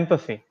true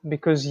empathy,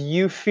 because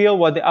you feel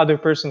what the other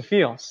person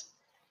feels.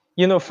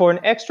 For an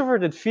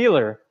extroverted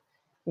feeler,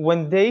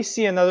 when they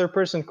see another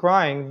person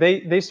crying,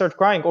 they start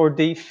crying, or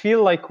they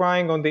feel like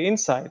crying on the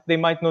inside. They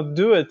might not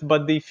do it,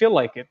 but they feel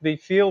like it. They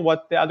feel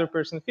what the other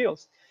person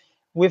feels.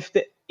 With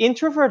the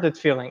introverted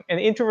feeling, an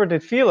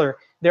introverted feeler,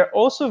 they're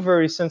also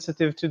very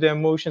sensitive to the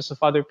emotions of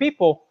other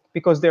people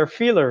because they're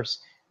feelers,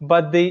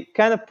 but they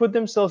kind of put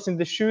themselves in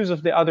the shoes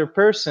of the other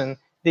person.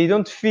 They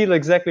don't feel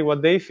exactly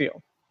what they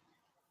feel.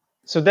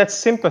 So that's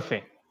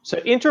sympathy. So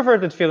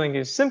introverted feeling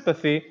is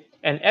sympathy,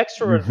 and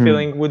extroverted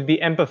feeling would be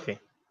empathy.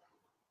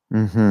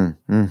 And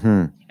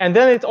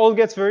then it all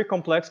gets very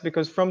complex,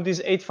 because from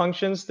these 8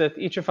 functions that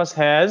each of us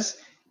has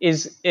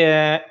is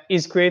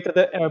created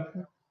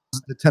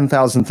the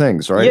 10,000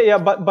 things, right? Yeah.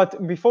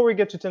 But before we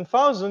get to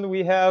 10,000,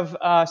 we have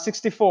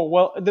 64.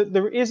 Well,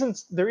 there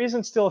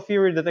isn't still a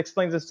theory that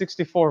explains the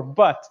 64,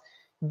 but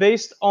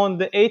based on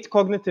the 8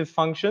 cognitive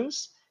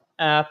functions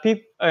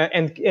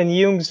and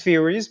Jung's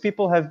theories,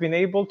 people have been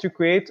able to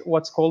create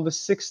what's called the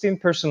 16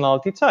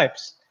 personality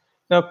types.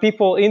 Now,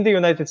 people in the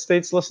United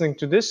States listening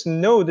to this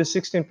know the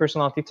 16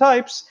 personality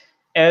types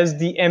as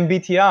the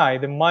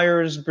MBTI, the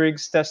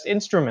Myers-Briggs Test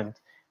Instrument.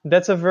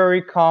 That's a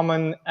very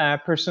common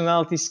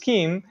personality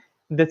scheme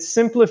that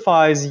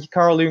simplifies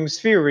Carl Jung's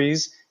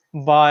theories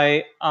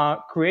by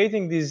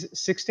creating these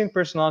 16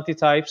 personality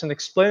types and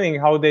explaining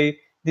how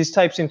these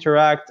types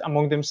interact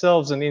among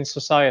themselves and in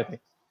society.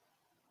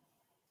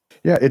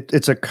 Yeah,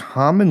 it's a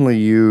commonly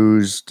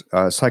used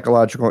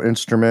psychological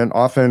instrument.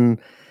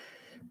 Often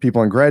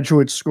people in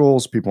graduate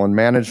schools, people in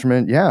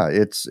management. Yeah,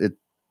 it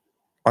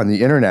on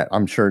the internet.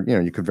 I'm sure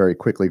you could very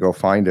quickly go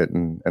find it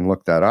and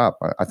look that up.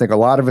 I think a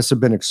lot of us have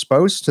been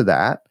exposed to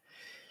that,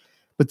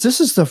 but this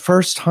is the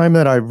first time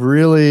that I've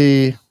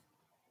really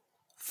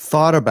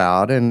thought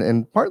about,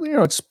 and partly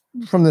it's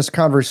from this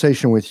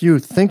conversation with you,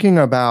 thinking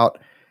about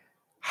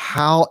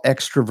how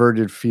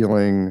extroverted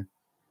feeling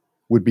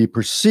would be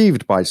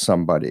perceived by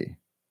somebody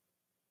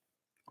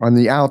on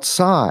the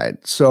outside.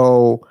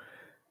 So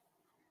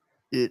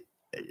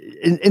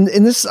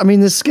in this, I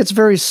mean, this gets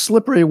very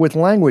slippery with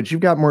language.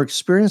 You've got more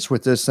experience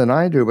with this than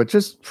I do, but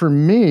just for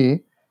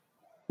me,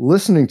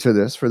 listening to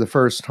this for the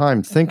first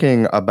time,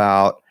 thinking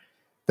about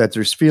that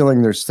there's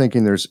feeling, there's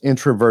thinking, there's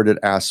introverted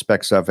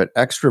aspects of it,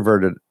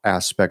 extroverted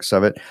aspects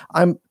of it.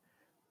 Let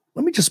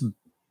me just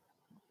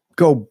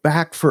go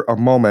back for a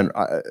moment.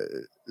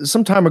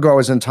 Some time ago, I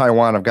was in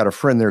Taiwan. I've got a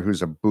friend there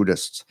who's a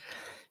Buddhist,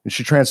 and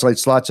she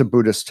translates lots of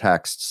Buddhist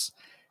texts.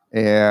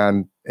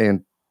 And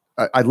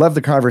I love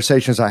the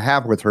conversations I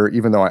have with her,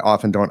 even though I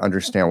often don't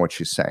understand what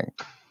she's saying.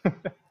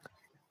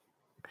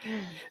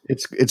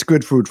 It's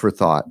good food for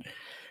thought.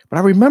 But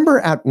I remember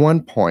at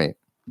one point,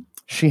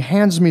 she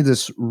hands me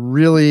this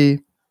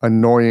really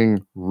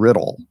annoying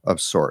riddle of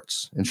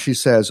sorts. And she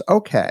says,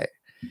 okay,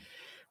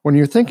 when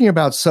you're thinking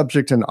about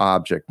subject and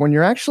object, when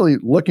you're actually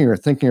looking or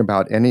thinking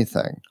about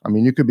anything, I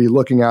mean, you could be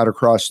looking out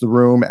across the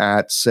room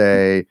at,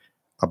 say,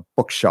 a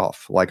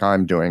bookshelf like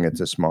I'm doing at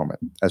this moment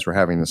as we're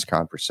having this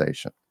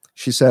conversation.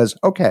 She says,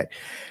 okay,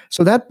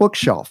 so that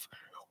bookshelf,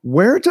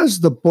 where does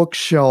the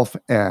bookshelf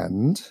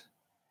end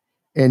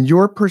and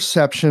your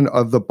perception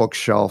of the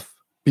bookshelf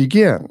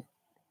begin?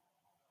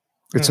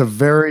 It's a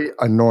very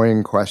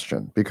annoying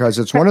question because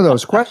it's one of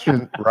those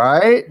questions,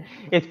 right?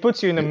 It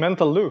puts you in a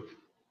mental loop.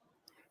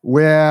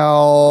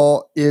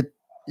 Well,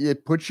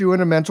 it puts you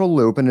in a mental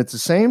loop, and at the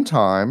same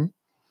time,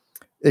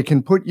 it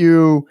can put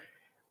you,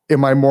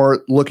 am I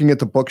more looking at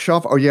the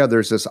bookshelf? Oh yeah,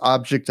 there's this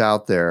object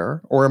out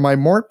there. Or am I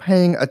more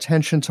paying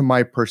attention to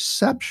my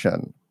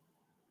perception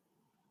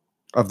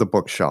of the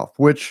bookshelf?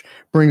 Which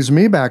brings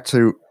me back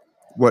to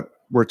what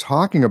we're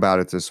talking about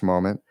at this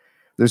moment.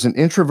 There's an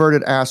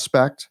introverted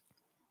aspect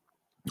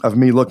of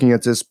me looking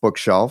at this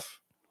bookshelf,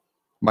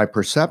 my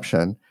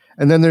perception,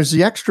 and then there's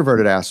the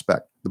extroverted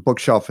aspect, the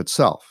bookshelf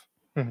itself.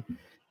 Mhm.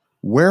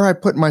 Where I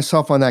put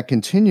myself on that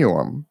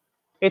continuum.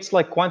 It's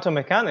like quantum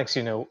mechanics,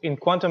 you know. In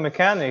quantum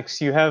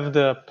mechanics, you have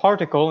the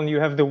particle and you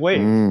have the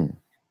wave.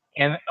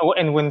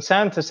 And when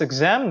scientists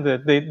examined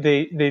it,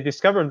 they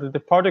discovered that the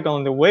particle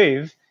and the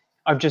wave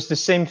are just the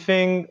same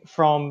thing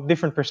from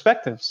different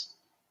perspectives.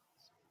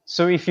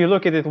 So if you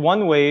look at it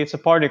one way, it's a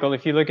particle.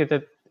 If you look at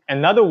it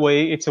another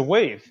way, it's a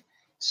wave.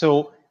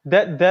 So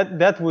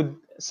that would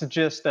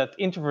suggest that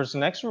introverts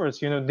and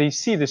extroverts, you know, they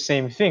see the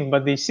same thing,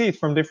 but they see it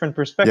from different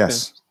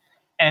perspectives.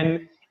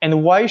 Yes.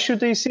 And why should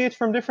they see it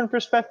from different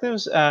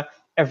perspectives?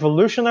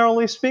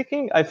 Evolutionarily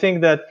speaking, I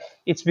think that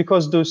it's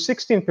because those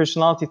 16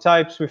 personality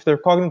types with their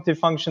cognitive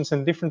functions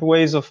and different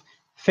ways of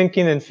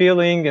thinking and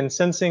feeling and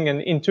sensing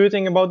and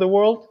intuiting about the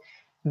world,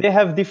 they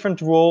have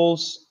different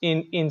roles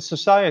in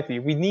society.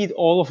 We need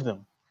all of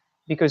them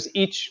because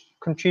each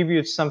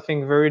contributes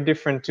something very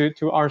different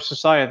to our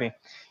society.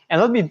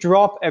 And let me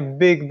drop a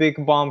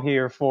big bomb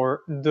here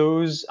for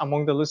those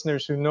among the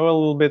listeners who know a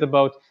little bit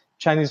about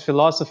Chinese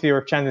philosophy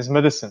or Chinese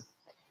medicine.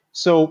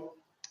 So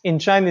in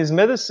Chinese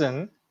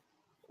medicine,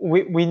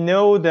 we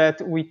know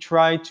that we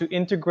try to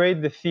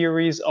integrate the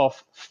theories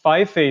of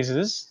 5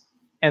 phases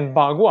and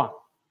Bagua.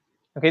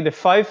 Okay, the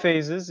 5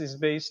 phases is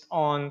based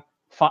on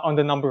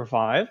the number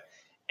 5,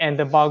 and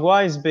the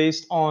Bagua is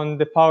based on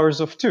the powers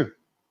of 2.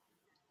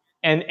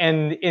 And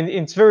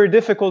it's very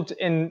difficult,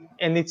 and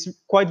it's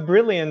quite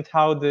brilliant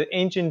how the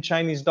ancient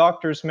Chinese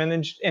doctors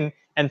managed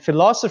and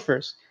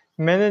philosophers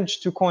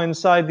managed to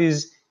coincide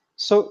these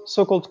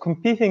so-called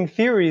competing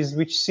theories,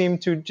 which seem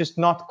to just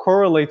not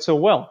correlate so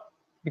well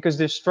because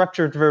they're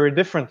structured very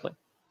differently.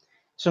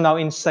 So now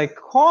in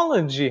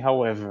psychology,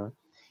 however,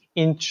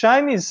 in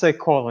Chinese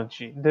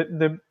psychology,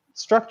 the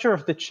structure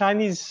of the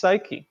Chinese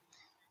psyche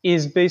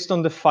is based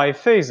on the 5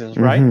 phases,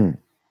 right?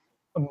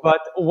 Mm-hmm.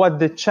 But what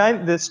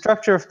the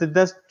structure of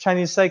the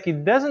Chinese psyche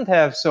doesn't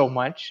have so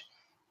much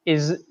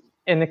is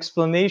an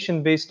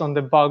explanation based on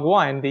the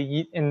Bagua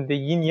and the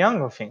yin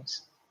yang of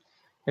things,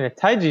 in a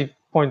Taiji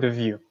point of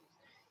view.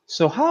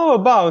 So how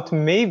about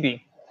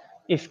maybe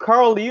if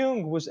Carl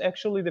Jung was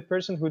actually the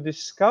person who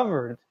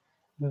discovered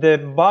the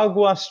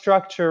Bagua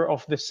structure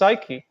of the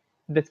psyche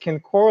that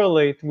can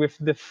correlate with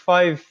the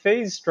 5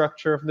 phase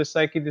structure of the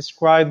psyche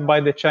described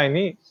by the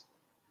Chinese?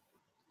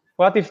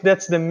 What if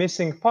that's the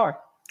missing part?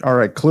 All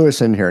right, clue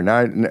us in here.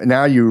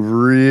 Now you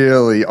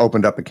really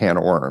opened up a can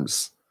of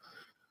worms.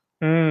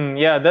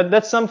 Yeah,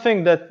 that's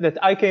something that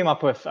I came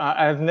up with.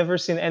 I've never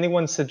seen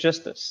anyone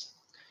suggest this.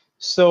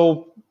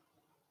 So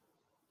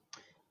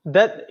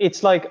that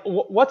it's like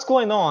what's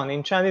going on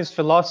in Chinese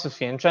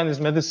philosophy and Chinese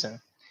medicine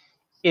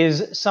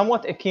is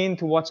somewhat akin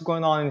to what's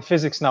going on in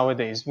physics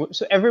nowadays.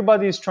 So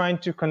everybody is trying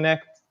to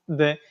connect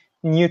the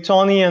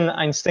Newtonian,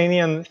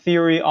 Einsteinian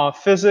theory of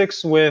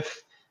physics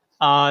with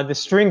the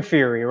string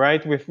theory,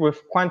 right?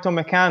 With quantum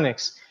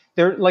mechanics.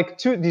 They're like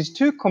these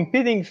two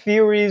competing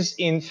theories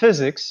in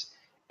physics.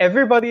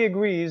 Everybody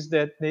agrees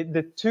that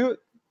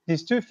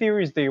these two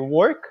theories, they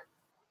work.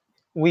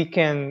 We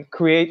can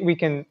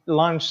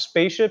launch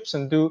spaceships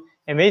and do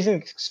amazing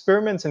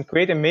experiments and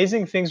create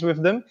amazing things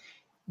with them.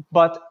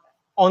 But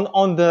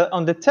on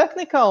the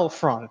technical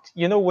front,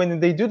 you know, when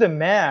they do the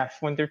math,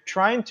 when they're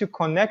trying to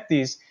connect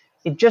these,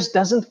 it just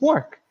doesn't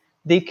work.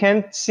 They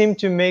can't seem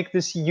to make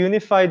this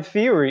unified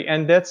theory,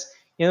 and that's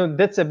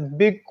a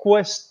big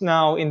quest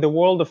now in the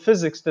world of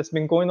physics that's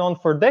been going on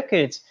for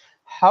decades.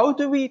 How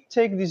do we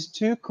take these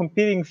two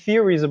competing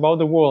theories about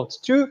the world,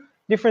 two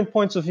different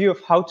points of view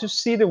of how to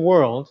see the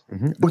world?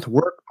 Mm-hmm. Both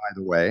work, by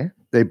the way.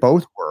 They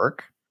both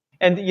work.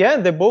 And yeah,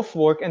 they both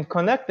work, and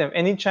connect them.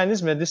 And in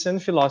Chinese medicine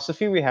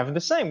philosophy, we have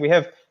the same. We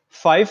have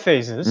 5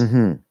 phases,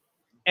 Mm-hmm.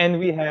 and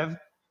we have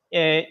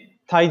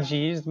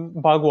Taijis,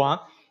 Bagua.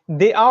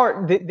 They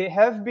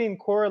have been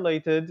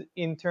correlated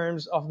in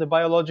terms of the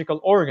biological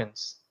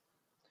organs,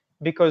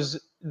 because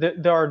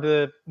there are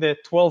the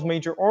 12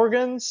 major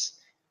organs,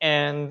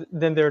 and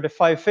then there are the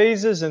 5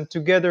 phases, and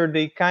together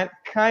they kind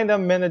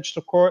of manage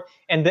to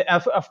and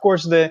of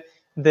course the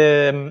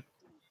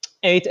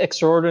 8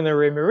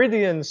 extraordinary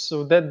meridians,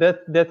 so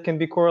that can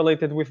be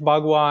correlated with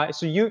Bagua.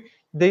 So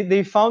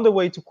they found a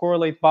way to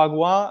correlate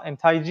Bagua and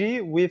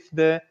Taiji with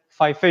the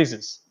 5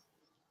 phases.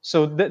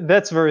 So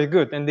that's very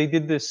good, and they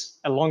did this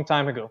a long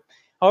time ago.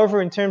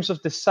 However, in terms of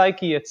the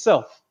psyche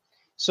itself,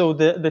 so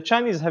the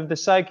Chinese have the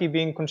psyche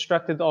being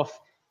constructed of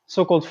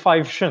so-called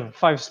 5 shen,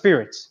 5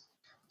 spirits.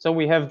 So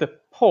we have the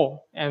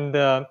Po and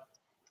the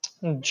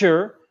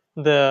Zhi,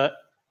 the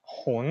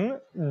Hun,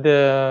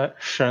 the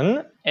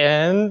Shen,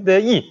 and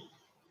the Yi.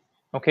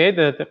 Okay,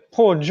 the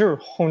Po, Zhi,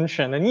 Hun,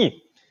 Shen, and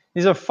Yi.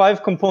 These are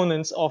 5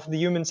 components of the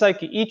human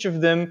psyche. Each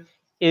of them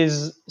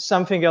is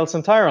something else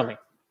entirely.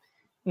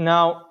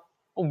 Now,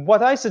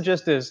 what I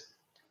suggest is,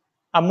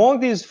 among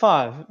these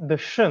 5, the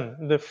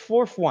Shen, the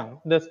fourth one,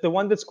 that's the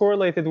one that's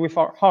correlated with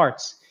our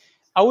hearts,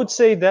 I would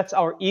say that's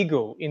our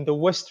ego in the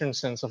Western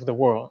sense of the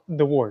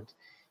word.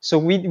 So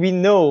we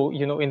know,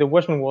 in the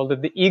Western world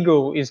that the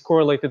ego is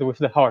correlated with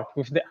the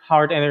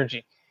heart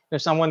energy.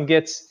 If someone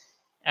gets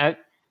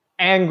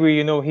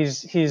angry,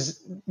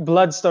 his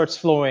blood starts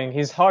flowing,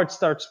 his heart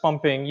starts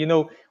pumping,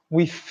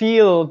 we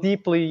feel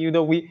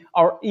deeply,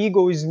 our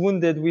ego is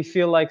wounded, we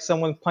feel like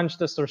someone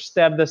punched us or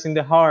stabbed us in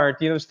the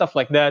heart, stuff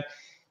like that.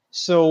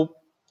 So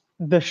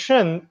the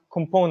Shen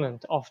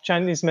component of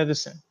Chinese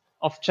medicine,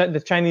 of the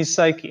Chinese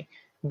psyche,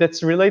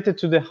 that's related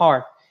to the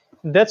heart,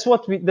 that's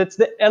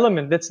the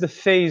element, that's the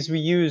phase we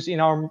use in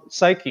our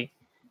psyche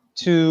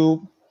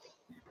to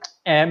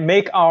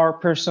make our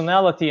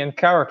personality and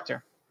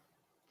character.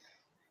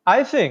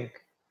 I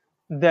think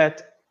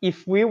that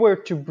if we were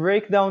to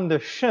break down the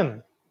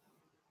Shen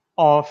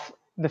of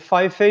the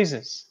 5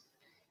 phases,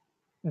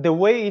 the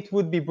way it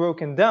would be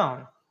broken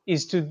down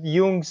is to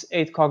Jung's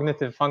 8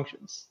 cognitive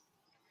functions.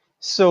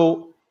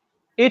 So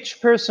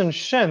each person's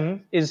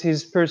Shen is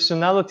his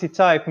personality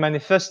type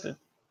manifested.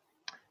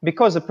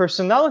 Because a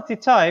personality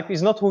type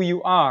is not who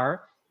you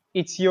are,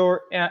 it's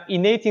your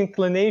innate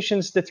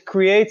inclinations that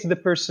create the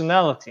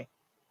personality.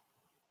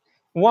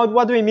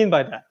 What do we mean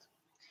by that?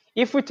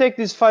 If we take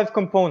these 5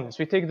 components,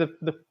 we take the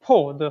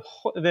Po, the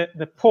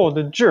Po,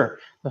 the Zhi,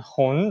 the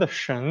Hon, the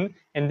Shen,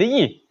 and the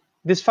Yi,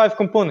 these 5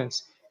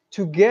 components,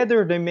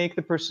 together they make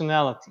the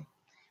personality.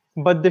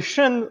 But the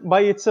Shen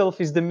by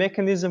itself is the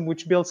mechanism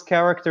which builds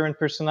character and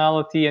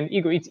personality and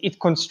ego. It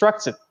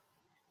constructs it.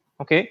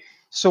 Okay?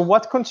 So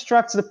what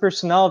constructs the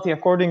personality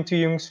according to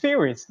Jung's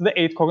theories? The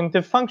 8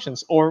 cognitive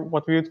functions, or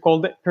what we would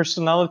call the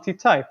personality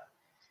type.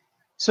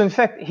 So in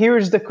fact, here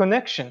is the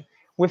connection.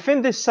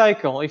 Within this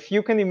cycle, if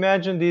you can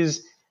imagine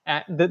these,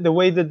 the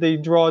way that they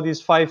draw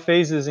these 5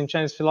 phases in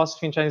Chinese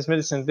philosophy and Chinese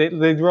medicine,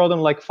 they draw them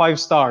like 5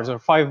 stars or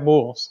 5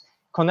 balls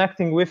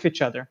connecting with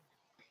each other.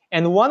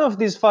 And one of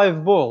these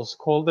 5 balls,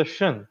 called the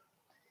Shen,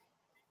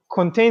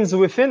 contains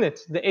within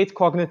it the 8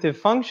 cognitive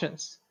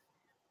functions.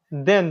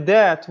 Then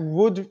that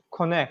would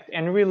connect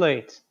and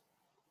relate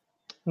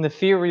the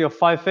theory of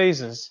 5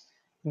 phases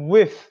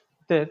with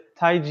the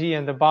Taiji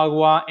and the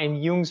Bagua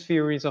and Jung's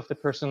theories of the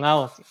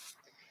personality.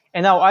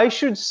 And now I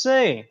should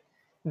say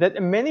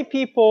that many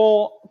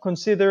people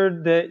consider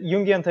the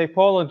Jungian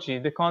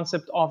typology, the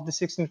concept of the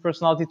 16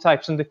 personality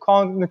types and the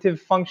cognitive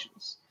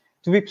functions,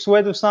 to be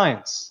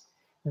pseudoscience.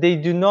 They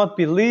do not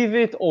believe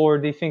it, or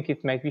they think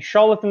it might be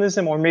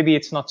charlatanism, or maybe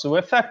it's not so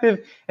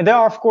effective. And there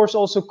are, of course,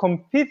 also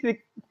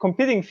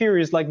competing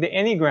theories like the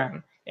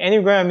Enneagram.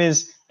 Enneagram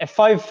is a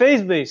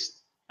 5-phase-based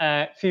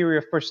theory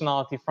of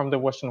personality from the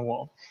Western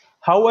world.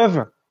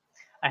 However,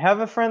 I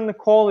have a friend, a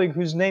colleague,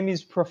 whose name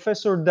is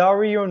Professor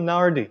Dario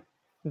Nardi.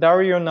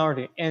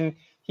 And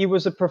he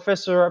was a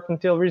professor up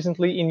until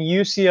recently in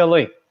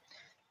UCLA.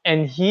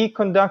 And he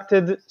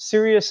conducted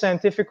serious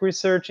scientific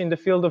research in the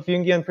field of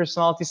Jungian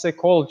personality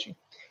psychology.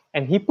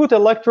 And he put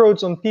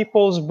electrodes on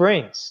people's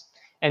brains.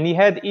 And he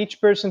had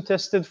each person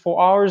tested for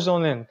hours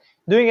on end,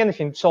 doing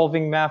anything,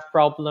 solving math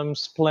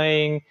problems,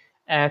 playing,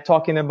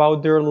 talking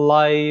about their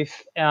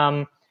life,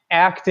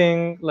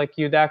 acting like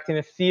you'd act in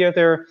a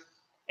theater,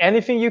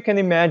 anything you can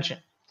imagine.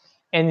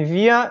 And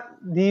via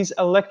these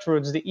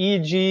electrodes, the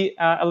EEG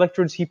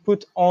electrodes he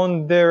put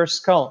on their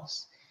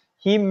skulls,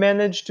 he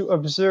managed to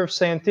observe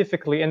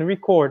scientifically and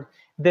record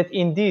that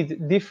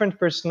indeed different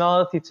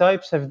personality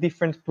types have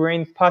different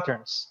brain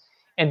patterns.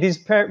 And these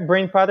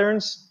brain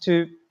patterns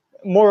to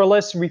more or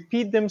less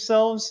repeat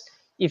themselves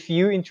if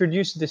you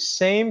introduce the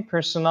same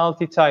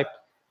personality type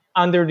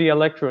under the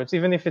electrodes,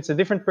 even if it's a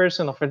different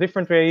person of a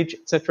different age,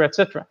 etc.,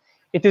 etc.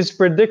 It is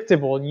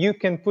predictable. You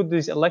can put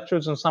these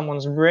electrodes on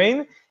someone's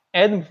brain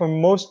and for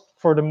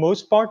the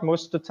most part,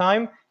 most of the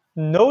time,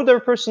 know their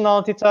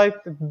personality type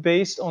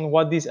based on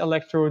what these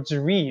electrodes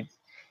read.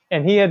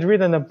 And he had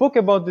written a book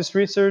about this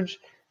research,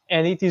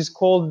 and it is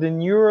called The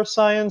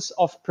Neuroscience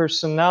of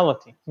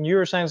Personality.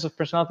 Neuroscience of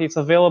Personality. It's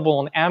available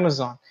on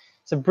Amazon.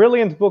 It's a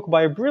brilliant book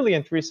by a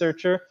brilliant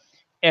researcher,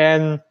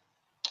 and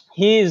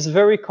he is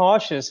very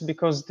cautious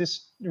because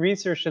this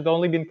research had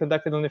only been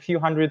conducted on a few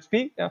hundred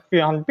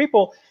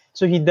people,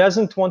 so he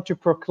doesn't want to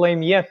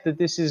proclaim yet that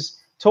this is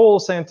total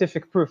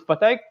scientific proof.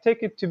 But I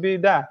take it to be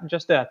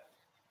just that.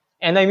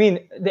 And I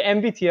mean, the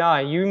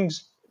MBTI,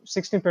 Jung's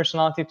 16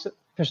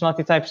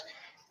 personality types,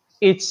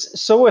 it's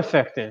so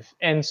effective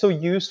and so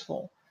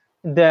useful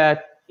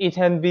that it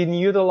had been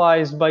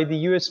utilized by the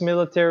US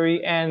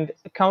military and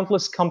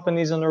countless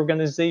companies and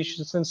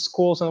organizations and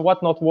schools and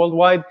whatnot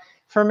worldwide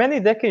for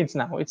many decades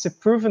now. It's a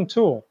proven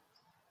tool.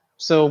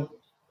 So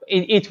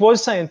it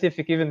was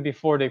scientific even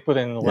before they put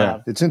it in the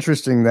lab. It's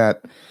interesting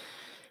that,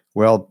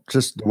 well,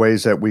 just the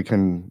ways that we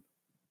can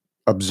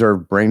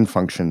observe brain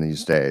function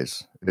these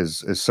days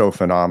is so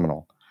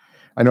phenomenal.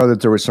 I know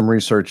that there was some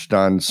research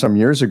done some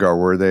years ago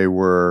where they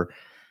were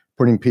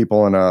putting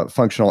people in a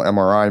functional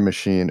MRI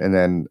machine and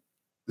then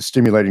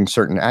stimulating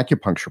certain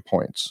acupuncture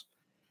points.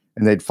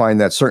 And they'd find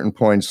that certain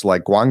points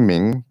like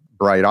Guangming,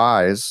 bright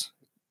eyes,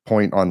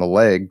 point on the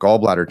leg,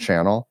 gallbladder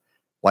channel,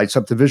 lights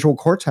up the visual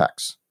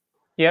cortex.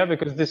 Yeah,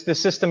 because the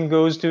system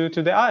goes to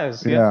the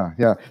eyes.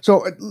 Yeah.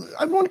 So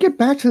I want to get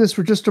back to this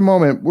for just a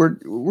moment.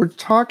 We're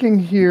talking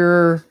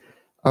here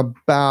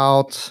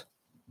about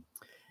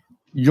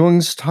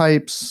Jung's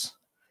types.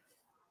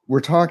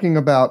 We're talking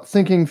about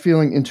thinking,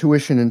 feeling,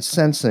 intuition, and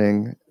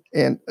sensing.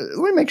 And let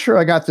me make sure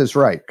I got this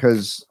right,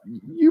 because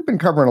you've been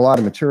covering a lot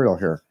of material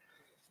here.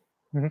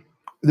 Mm-hmm.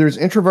 There's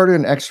introverted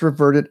and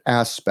extroverted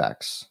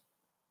aspects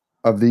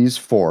of these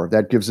four.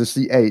 That gives us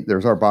the 8.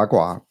 There's our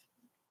Bagua.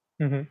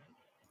 Mm-hmm.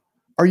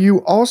 Are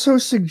you also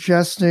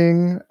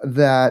suggesting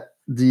that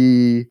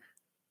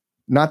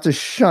not the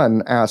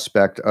shun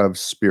aspect of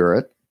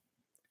spirit,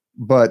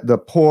 but the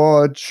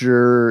Po,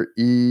 Zhi,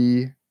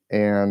 Yi,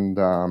 and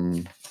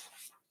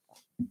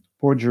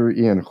Po, Zhi,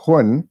 Yi, and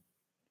Hun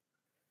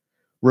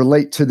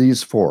relate to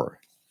these four?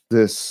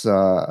 This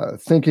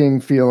thinking,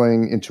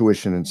 feeling,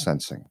 intuition, and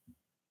sensing.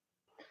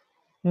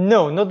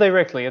 No, not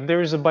directly.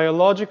 There is a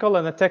biological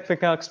and a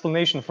technical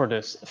explanation for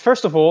this.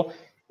 First of all,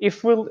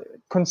 if we'll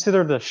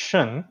consider the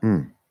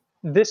shun,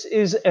 this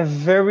is a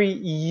very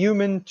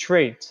human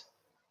trait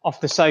of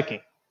the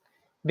psyche,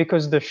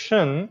 because the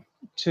shun,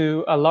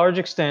 to a large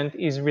extent,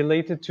 is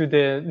related to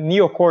the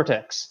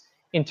neocortex.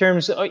 In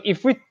terms of,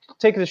 if we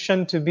take the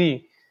shun to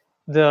be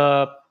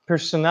the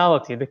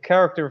personality, the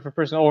character of a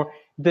person, or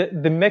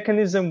the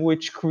mechanism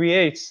which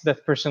creates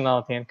that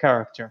personality and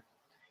character,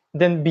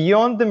 then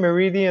beyond the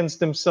meridians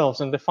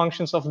themselves and the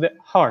functions of the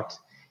heart,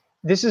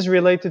 this is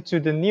related to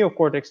the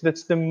neocortex.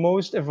 That's the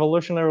most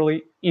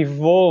evolutionarily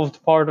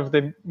evolved part of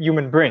the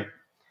human brain.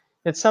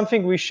 It's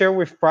something we share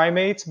with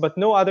primates, but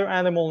no other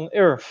animal on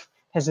Earth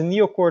has a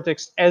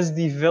neocortex as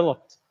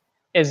developed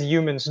as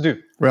humans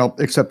do. Well,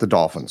 except the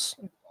dolphins.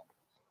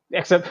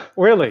 Except,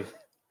 really?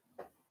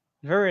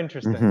 Very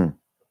interesting.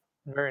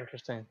 Mm-hmm. Very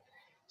interesting.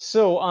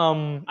 So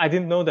I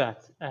didn't know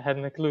that. I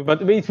hadn't a clue,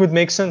 but it would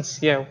make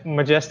sense. Yeah,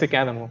 majestic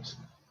animals.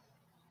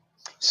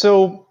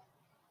 So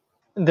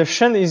the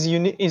Shen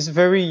is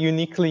very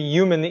uniquely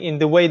human in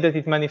the way that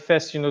it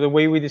manifests, the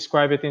way we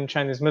describe it in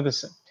Chinese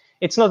medicine.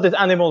 It's not that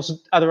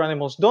other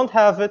animals don't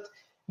have it,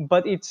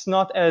 but it's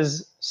not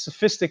as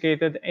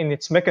sophisticated in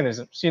its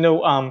mechanisms.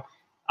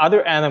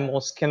 Other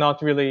animals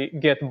cannot really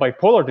get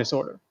bipolar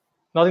disorder,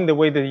 not in the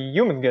way that a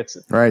human gets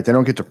it. Right, they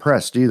don't get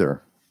depressed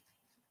either.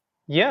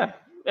 Yeah.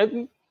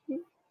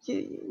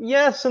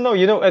 Yes and no.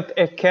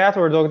 A cat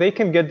or a dog, they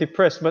can get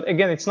depressed, but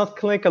again, it's not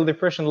clinical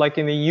depression like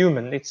in a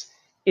human.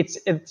 It's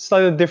a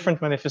slightly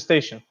different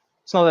manifestation.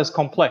 It's not as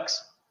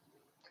complex.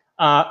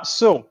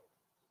 So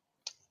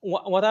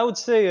what I would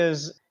say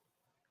is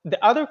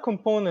the other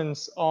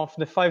components of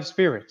the 5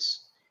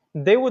 spirits,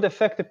 they would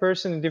affect the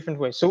person in different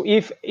ways. So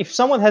if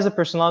someone has a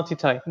personality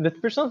type,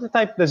 that personality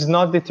type does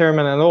not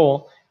determine at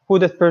all who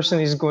that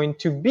person is going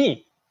to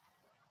be,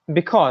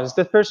 because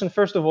that person,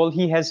 first of all,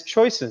 he has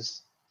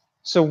choices.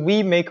 So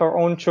we make our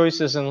own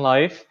choices in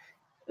life.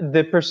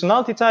 The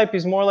personality type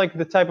is more like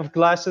the type of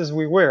glasses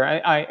we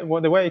wear.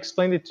 The way I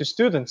explained it to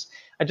students,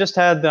 I just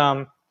had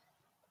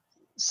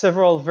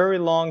several very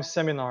long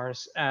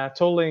seminars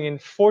totaling in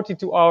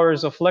 42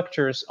 hours of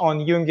lectures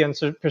on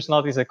Jungian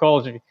personality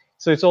psychology.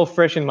 So it's all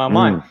fresh in my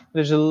mind.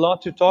 There's a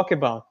lot to talk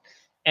about.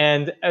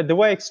 And the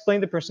way I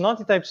explain the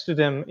personality types to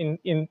them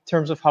in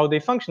terms of how they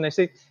function, I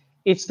say,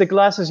 it's the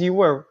glasses you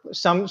wear.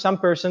 Some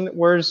person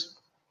wears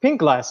pink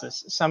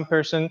glasses. Some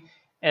person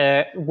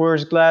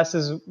wears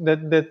glasses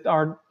that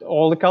are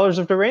all the colors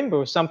of the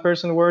rainbow. Some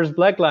person wears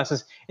black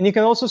glasses. And you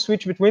can also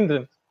switch between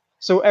them.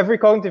 So every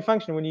cognitive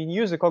function, when you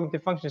use a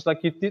cognitive function, it's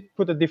like you did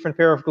put a different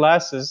pair of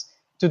glasses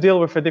to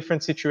deal with a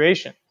different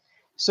situation.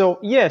 So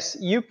yes,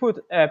 you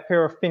put a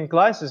pair of pink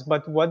glasses,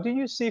 but what do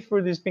you see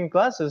through these pink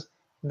glasses?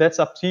 That's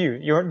up to you.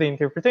 The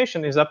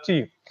interpretation is up to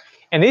you.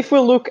 And if we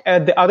look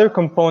at the other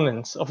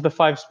components of the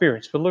 5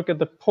 spirits, we look at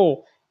the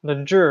Po, the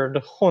Zhi,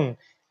 the Hun,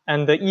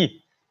 and the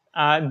Yi.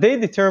 They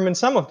determine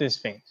some of these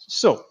things.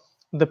 So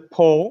the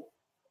Po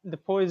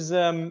is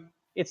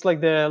it's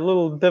like the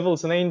little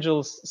devils and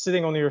angels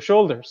sitting on your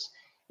shoulders.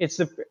 It's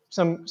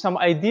some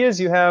ideas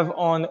you have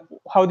on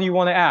how do you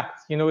want to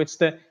act. It's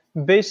the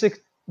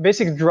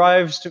basic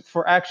drives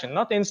for action,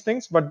 not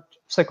instincts, but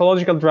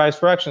psychological drives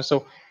for action.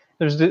 So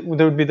there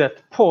would be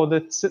that Po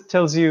that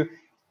tells you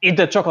eat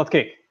that chocolate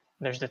cake.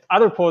 There's that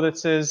other Po that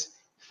says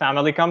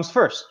family comes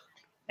first,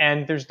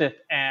 and there's that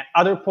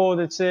other Po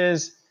that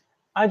says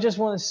I just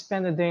want to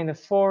spend a day in the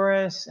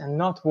forest and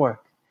not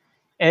work.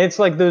 And it's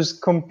like those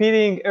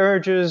competing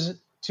urges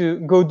to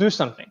go do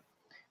something.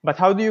 But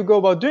how do you go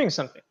about doing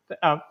something?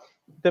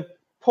 The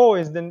Po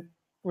is then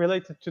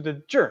related to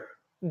the Zhi.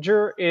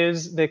 Zhi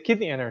is the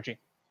kidney energy.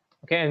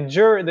 Okay, and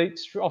Zhi,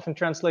 it's often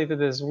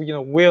translated as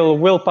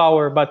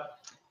willpower, but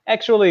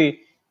actually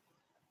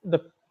the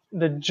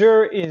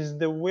Zhi is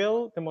the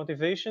will, the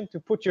motivation to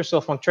put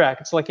yourself on track.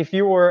 It's like if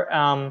you were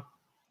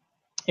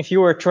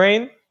a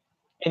train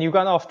and you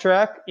got off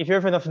track, if you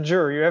have enough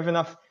Zhi, you have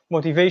enough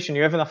motivation,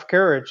 you have enough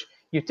courage,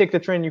 you take the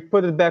train, you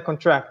put it back on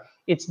track.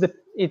 It's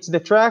the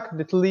track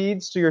that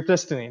leads to your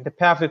destiny, the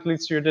path that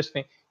leads to your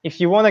destiny. If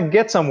you want to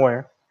get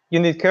somewhere, you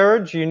need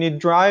courage, you need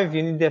drive,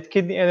 you need that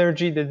kidney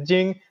energy, that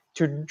jing,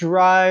 to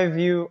drive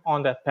you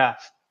on that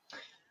path.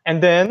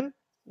 And then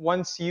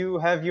once you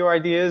have your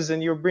ideas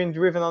and you're being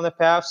driven on the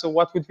path, so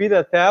what would be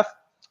that path?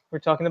 We're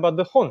talking about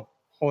the Hun.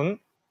 Hun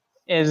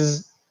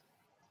is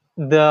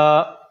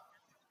the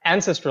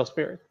ancestral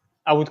spirit,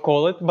 I would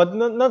call it, but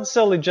not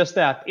necessarily just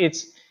that.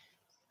 It's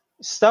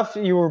stuff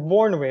you were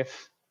born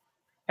with,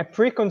 a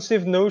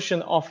preconceived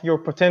notion of your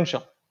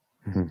potential.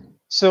 Mm-hmm.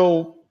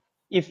 So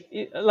if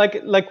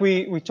like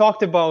we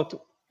talked about,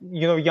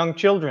 young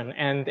children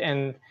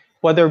and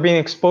what they're being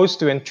exposed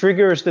to and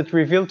triggers that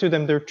reveal to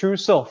them their true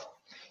self.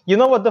 You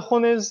know what the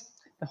Hun is?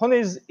 The Hun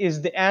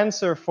is the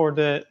answer for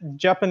the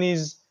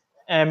Japanese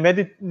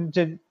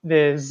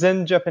the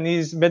Zen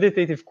Japanese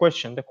meditative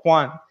question, the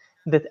Kwan,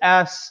 that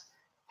asks,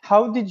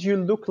 how did you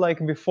look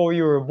like before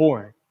you were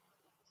born?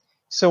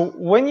 So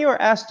when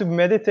you're asked to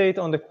meditate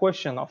on the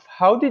question of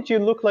how did you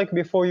look like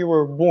before you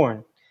were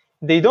born,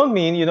 they don't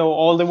mean,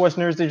 all the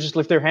Westerners, they just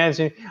lift their hands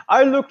and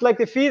I looked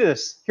like a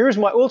fetus. Here's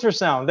my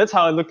ultrasound. That's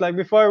how I looked like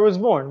before I was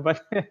born.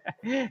 But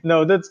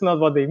no, that's not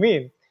what they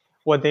mean.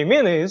 What they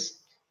mean is,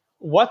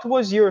 what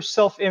was your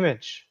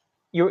self-image,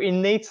 your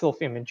innate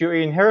self-image, your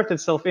inherited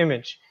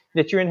self-image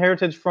that you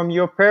inherited from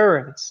your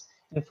parents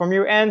and from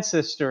your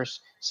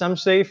ancestors? Some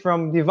say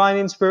from divine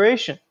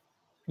inspiration,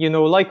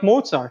 like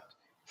Mozart,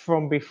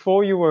 from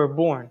before you were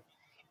born.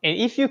 And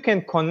if you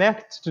can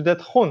connect to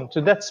that Hun,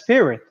 to that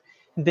spirit,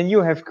 then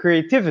you have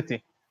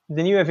creativity,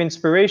 then you have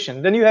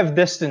inspiration, then you have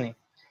destiny.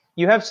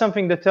 You have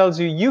something that tells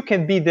you you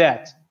can be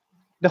that.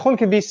 The Hun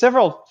can be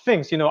several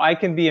things. I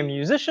can be a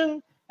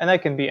musician, and I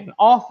can be an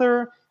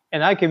author,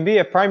 and I can be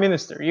a prime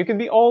minister. You can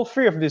be all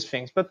three of these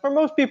things. But for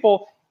most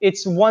people,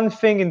 it's one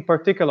thing in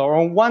particular,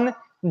 or one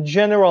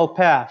general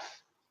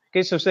path.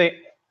 Okay, so say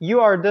you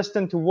are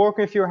destined to work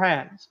with your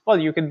hands. Well,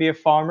 you can be a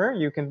farmer,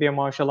 you can be a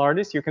martial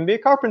artist, you can be a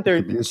carpenter.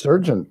 You can be a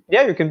surgeon.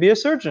 Yeah, you can be a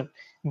surgeon.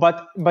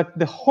 But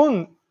the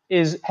Hun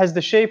has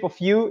the shape of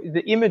you,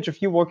 the image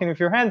of you working with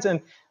your hands.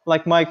 And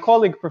like my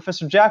colleague,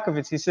 Professor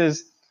Jakovitz, he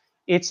says,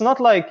 it's not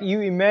like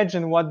you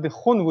imagine what the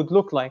Hun would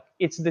look like.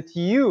 It's that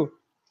you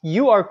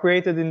are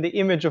created in the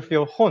image of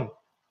your Hun,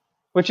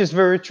 which is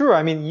very true.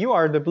 I mean, you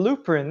are the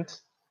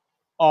blueprint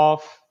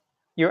of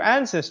your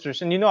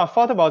ancestors. And I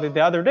thought about it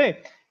the other day.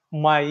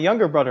 My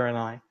younger brother and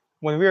I,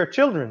 when we were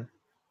children,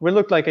 we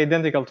looked like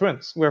identical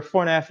twins. We're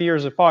 4.5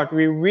 years apart.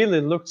 We really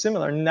looked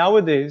similar.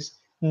 Nowadays,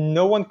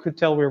 no one could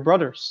tell we're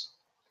brothers.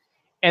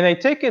 And I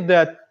take it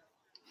that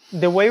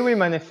the way we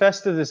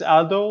manifested as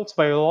adults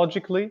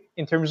biologically,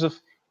 in terms of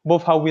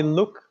both how we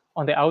look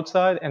on the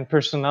outside and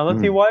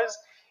personality-wise,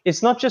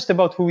 it's not just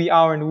about who we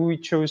are and who we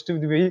chose to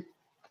be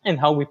and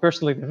how we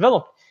personally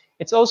develop.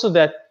 It's also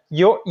that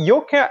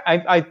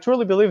I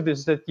truly believe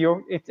this, that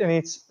and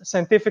it's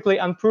scientifically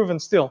unproven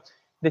still,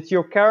 that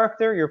your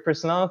character, your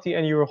personality,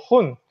 and your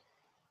Hun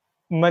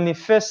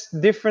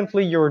manifest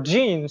differently your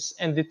genes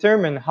and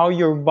determine how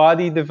your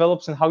body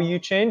develops and how you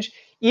change,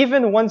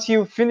 even once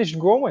you finish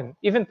growing,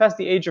 even past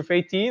the age of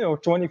 18 or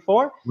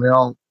 24.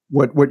 Well,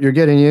 what you're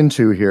getting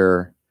into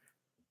here,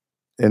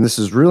 and this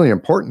is really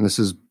important, this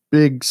is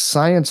big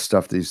science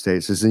stuff these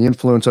days, is the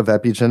influence of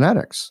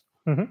epigenetics.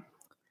 Mm-hmm.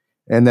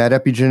 And that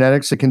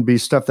epigenetics, it can be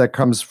stuff that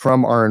comes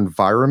from our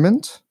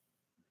environment,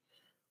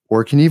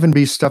 or it can even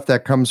be stuff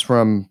that comes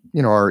from,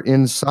 our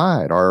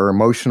inside, our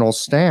emotional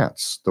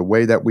stance, the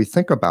way that we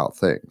think about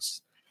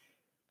things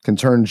can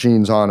turn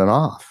genes on and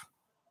off.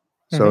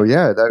 Mm-hmm. So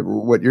yeah,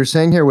 what you're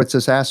saying here with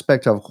this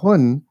aspect of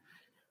Hun,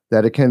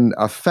 that it can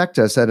affect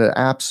us at an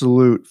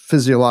absolute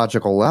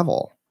physiological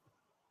level.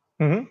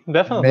 Mm-hmm,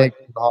 definitely. Makes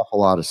an awful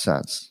lot of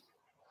sense.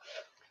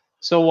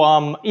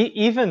 So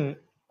even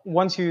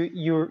once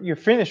you're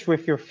finished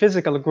with your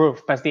physical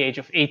growth past the age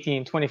of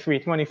 18, 23,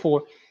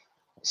 24,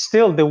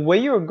 still the way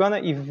you're going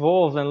to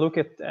evolve and look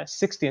at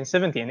 60 and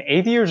 70 and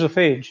 80 years of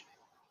age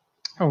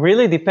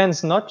really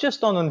depends not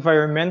just on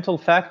environmental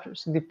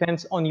factors. It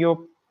depends on your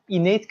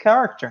innate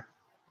character.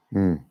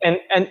 Mm.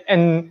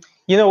 And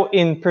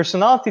in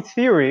personality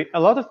theory, a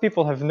lot of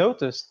people have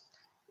noticed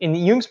in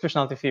Jung's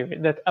personality theory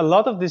that a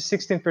lot of these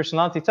 16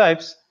 personality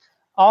types,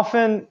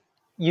 often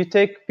you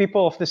take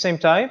people of the same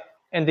type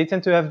and they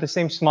tend to have the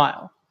same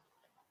smile,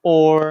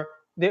 or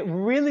they're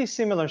really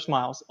similar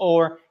smiles,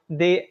 or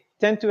they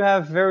tend to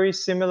have very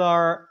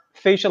similar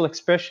facial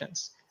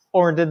expressions,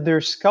 or that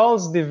their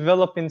skulls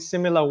develop in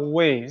similar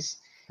ways.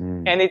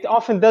 And it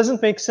often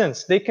doesn't make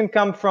sense. They can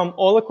come from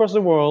all across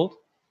the world,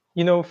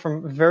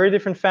 from very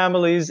different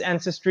families,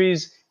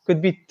 ancestries,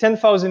 could be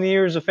 10,000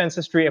 years of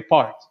ancestry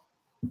apart.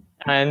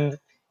 And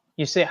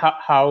you say,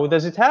 how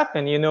does it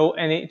happen?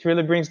 And it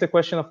really brings the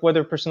question of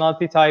whether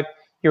personality type,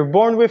 you're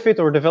born with it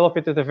or develop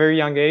it at a very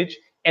young age.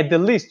 At the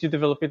least, you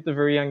develop it at a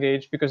very young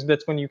age, because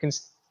that's when you can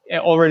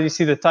already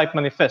see the type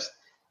manifest.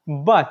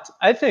 But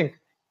I think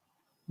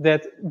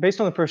that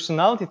based on the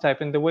personality type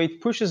and the way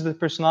it pushes the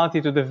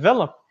personality to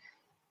develop,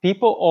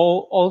 people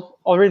all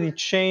already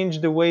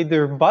change the way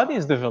their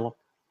bodies develop.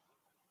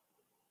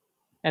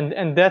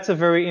 And that's a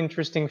very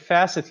interesting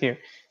facet here.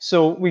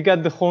 So we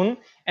got the Hun,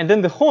 and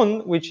then the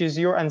Hun, which is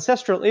your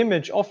ancestral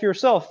image of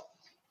yourself,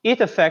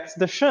 it affects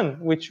the Shun,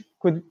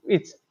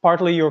 it's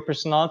partly your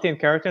personality and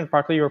character and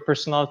partly your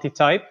personality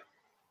type.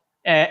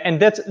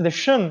 And that's the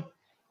Shun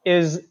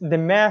is the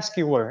mask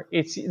you wear.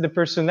 It's the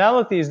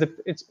personality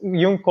it's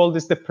Jung called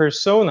this the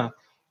persona.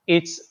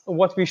 It's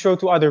what we show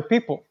to other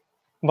people.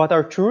 But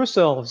our true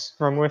selves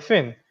from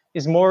within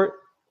is more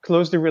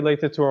closely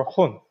related to our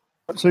Hun.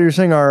 So you're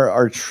saying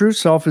our true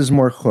self is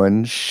more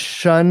Hun.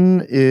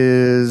 Shun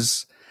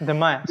is The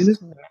mask.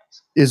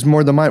 Is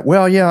more the mind.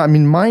 Well, yeah, I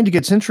mean, mind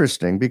gets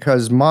interesting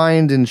because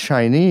mind in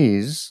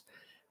Chinese,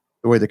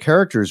 the way the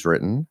character is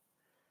written,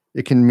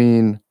 it can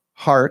mean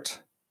heart,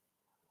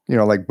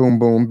 like boom,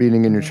 boom,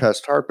 beating in your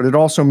chest, heart, but it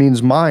also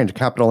means mind,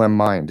 capital M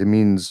mind. It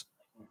means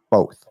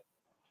both.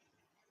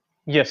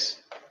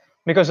 Yes,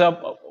 because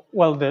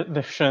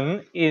the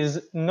Shun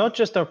is not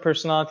just our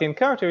personality and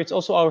character; it's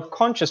also our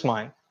conscious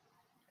mind.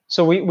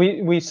 So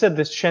we said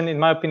this Shen, in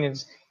my opinion,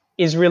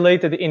 is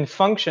related in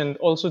function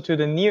also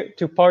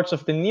to parts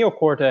of the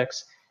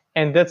neocortex,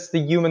 and that's the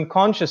human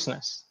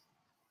consciousness.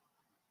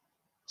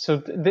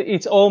 So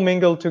it's all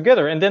mingled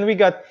together. And then we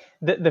got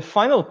the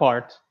final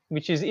part,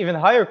 which is even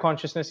higher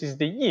consciousness, is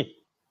the Yi.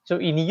 So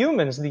in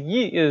humans, the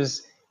Yi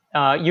is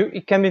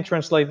it can be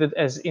translated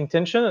as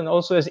intention and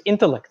also as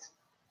intellect.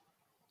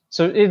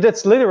 So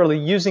that's literally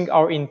using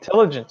our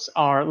intelligence,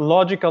 our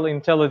logical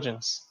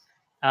intelligence,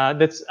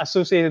 that's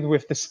associated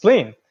with the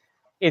spleen.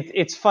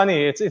 It's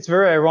funny, it's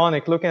very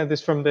ironic looking at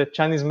this from the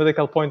Chinese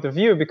medical point of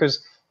view,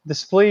 because the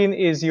spleen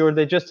is your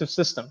digestive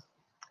system,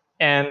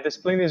 and the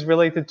spleen is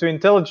related to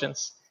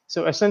intelligence.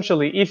 So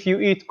essentially, if you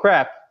eat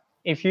crap,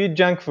 if you eat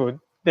junk food,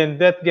 then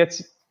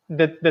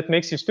that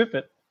makes you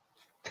stupid,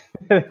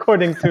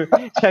 according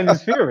to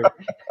Chinese theory.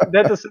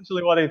 That's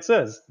essentially what it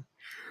says.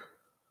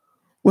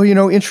 Well,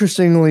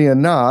 interestingly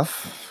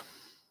enough,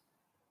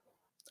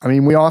 I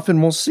mean, we often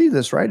will see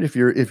this, right? If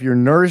you're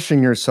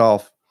nourishing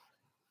yourself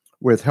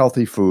with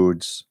healthy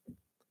foods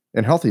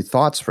and healthy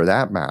thoughts for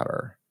that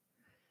matter,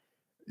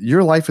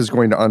 your life is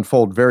going to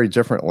unfold very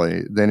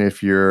differently than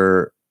if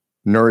you're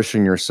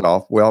nourishing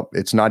yourself. Well,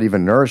 it's not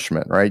even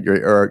nourishment, right?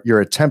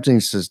 You're attempting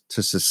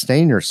to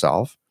sustain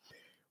yourself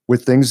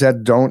with things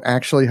that don't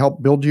actually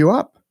help build you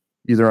up,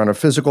 either on a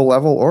physical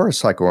level or a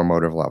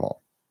psychoemotive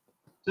level.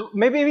 So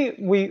maybe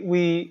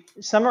we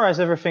summarize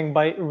everything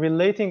by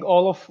relating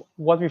all of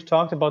what we've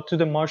talked about to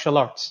the martial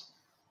arts.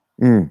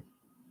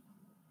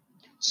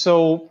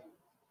 So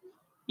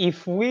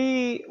if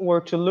we were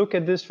to look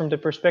at this from the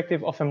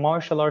perspective of a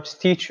martial arts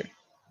teacher,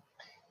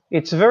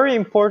 it's very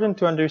important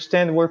to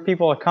understand where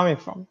people are coming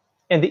from.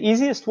 And the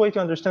easiest way to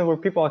understand where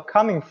people are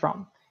coming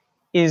from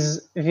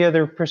is via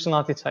their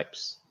personality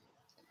types.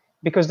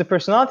 Because the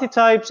personality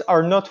types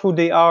are not who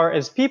they are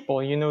as people.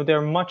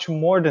 They're much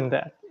more than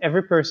that.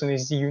 Every person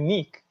is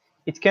unique.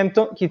 It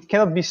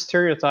cannot be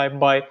stereotyped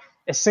by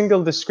a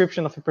single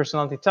description of a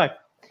personality type.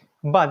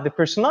 But the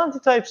personality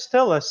types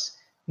tell us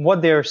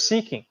what they are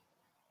seeking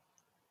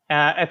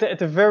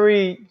at a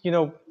very,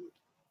 in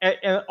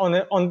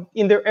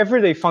their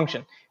everyday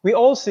function. We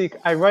all seek.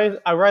 I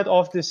write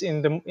off this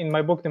in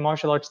my book, The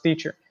Martial Arts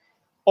Teacher.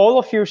 All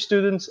of your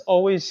students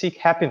always seek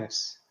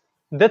happiness.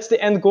 That's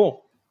the end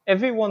goal.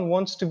 Everyone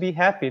wants to be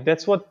happy.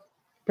 That's what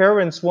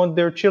parents want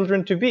their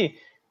children to be.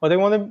 What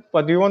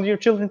do you want your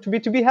children to be?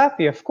 To be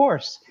happy, of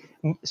course.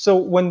 So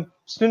when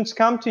students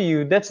come to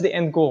you, that's the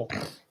end goal.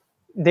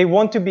 They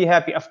want to be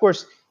happy. Of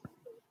course,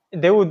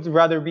 they would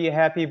rather be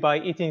happy by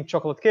eating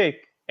chocolate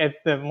cake at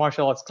the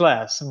martial arts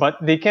class, but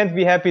they can't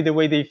be happy the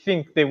way they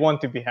think they want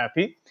to be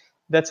happy.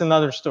 That's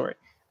another story.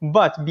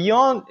 But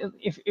beyond,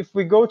 if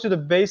we go to the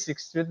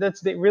basics,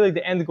 that's really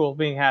the end goal,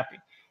 being happy.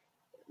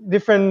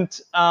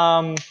 Different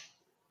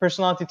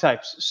personality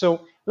types.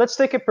 So let's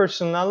take a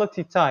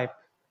personality type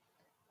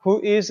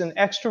who is an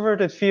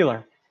extroverted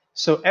feeler.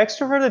 So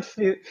extroverted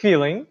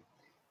feeling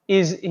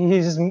is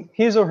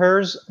his or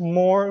hers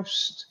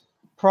most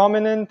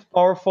prominent,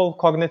 powerful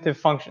cognitive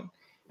function,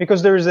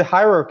 because there is a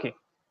hierarchy.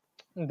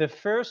 The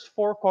first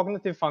 4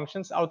 cognitive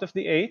functions out of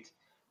the 8,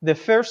 the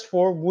first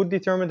 4 would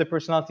determine the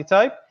personality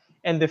type,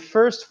 and the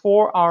first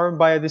 4 are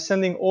by a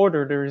descending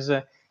order. There is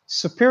a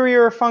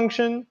superior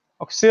function,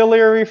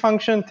 auxiliary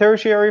function,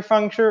 tertiary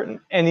function,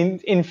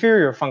 and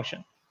inferior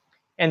function.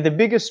 And the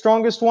biggest,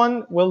 strongest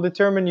one will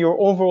determine your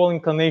overall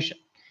inclination.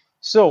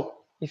 So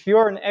if you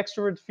are an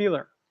extrovert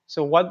feeler,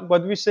 so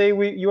what we say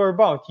you are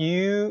about?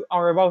 You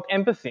are about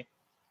empathy.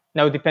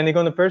 Now, depending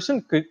on the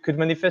person, could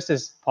manifest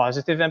as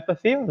positive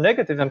empathy or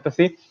negative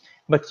empathy,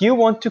 but you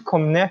want to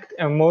connect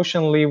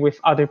emotionally with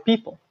other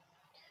people.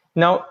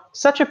 Now,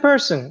 such a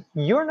person,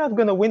 you're not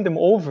going to win them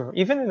over,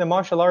 even in a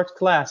martial arts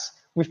class,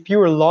 with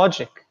pure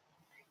logic.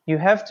 You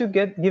have to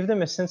give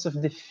them a sense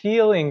of the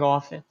feeling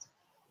of it.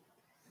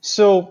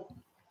 So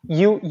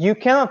you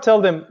cannot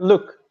tell them,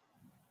 look,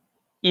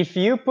 if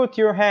you put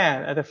your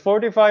hand at a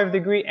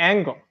 45-degree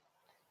angle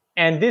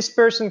and this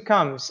person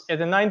comes at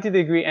a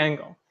 90-degree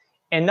angle,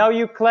 and now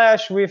you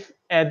clash with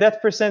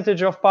that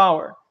percentage of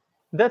power.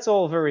 That's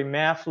all very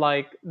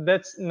math-like.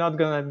 That's not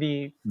gonna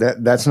be.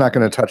 That's not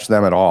going to touch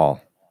them at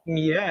all.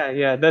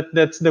 Yeah.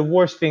 That's the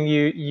worst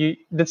thing.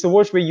 That's the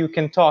worst way you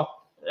can talk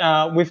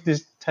with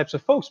these types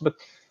of folks. But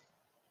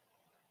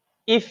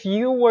if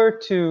you were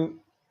to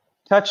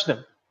touch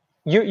them,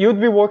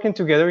 you'd be working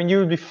together and you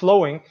would be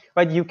flowing,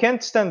 but you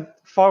can't stand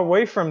far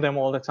away from them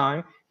all the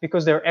time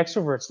because they're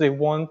extroverts. They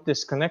want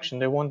this connection.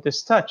 They want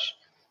this touch.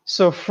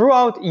 So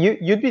throughout,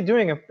 you'd be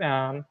doing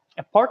a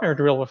partner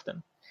drill with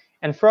them.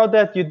 And throughout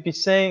that, you'd be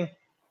saying,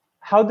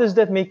 how does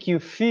that make you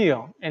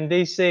feel? And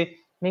they say,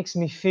 makes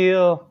me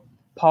feel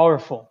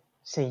powerful.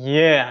 Say,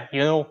 yeah,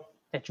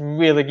 that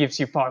really gives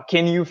you power.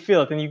 Can you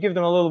feel it? And you give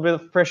them a little bit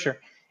of pressure.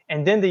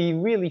 And then they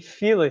really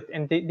feel it,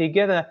 and they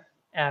get a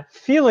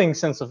feeling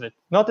sense of it,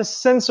 not a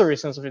sensory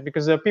sense of it,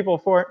 because there are people,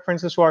 for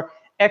instance, who are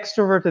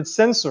extroverted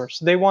sensors.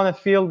 They want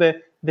to feel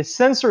the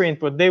sensory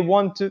input. They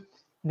want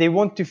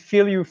to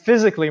feel you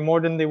physically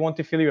more than they want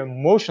to feel you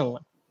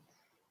emotionally.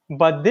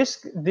 But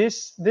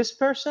this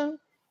person,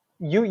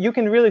 you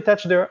can really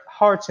touch their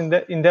hearts in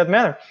that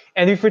manner.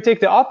 And if we take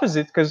the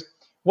opposite, because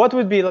let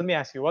me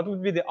ask you, what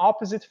would be the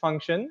opposite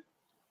function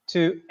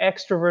to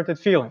extroverted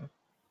feeling?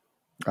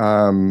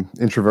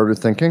 Introverted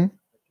thinking.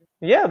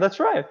 Yeah, that's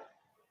right.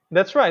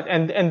 That's right.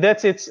 And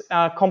that's its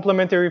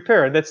complementary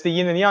pair. That's the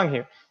yin and yang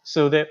here.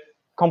 So the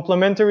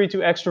complementary to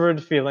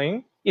extroverted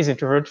feeling is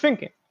introverted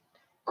thinking.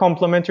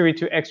 Complementary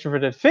to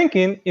extroverted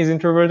thinking is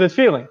introverted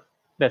feeling.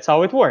 That's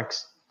how it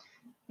works.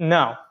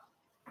 Now,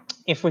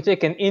 if we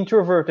take an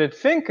introverted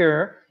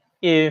thinker,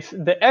 if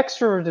the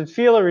extroverted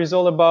feeler is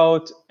all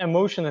about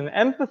emotion and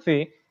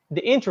empathy,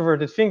 the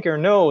introverted thinker,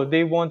 no,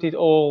 they want it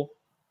all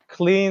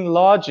clean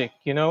logic,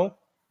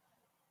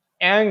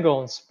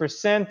 angles,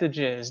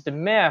 percentages, the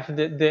math,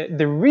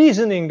 the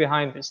reasoning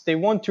behind this. They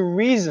want to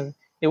reason.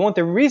 They want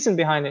the reason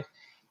behind it.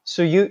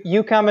 So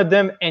you come at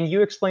them and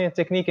you explain a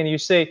technique and you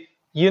say,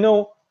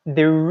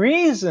 the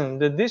reason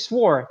that this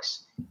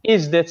works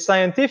is that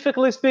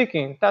scientifically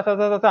speaking,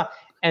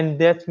 and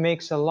that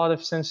makes a lot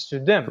of sense to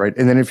them. Right.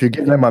 And then if you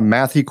give them a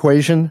math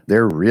equation,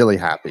 they're really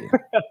happy.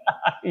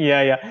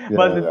 Yeah.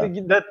 But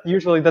that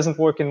usually doesn't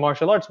work in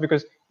martial arts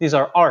because these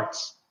are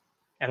arts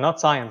and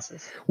not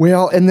sciences.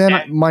 Well, and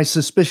then my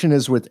suspicion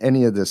is with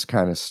any of this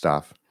kind of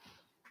stuff,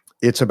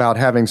 it's about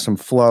having some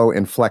flow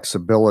and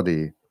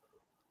flexibility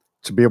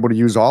to be able to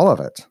use all of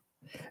it.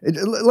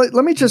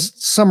 Let me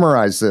just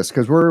summarize this,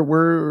 because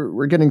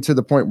we're getting to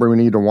the point where we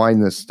need to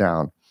wind this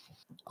down.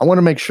 I want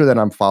to make sure that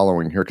I'm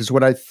following here, because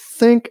what I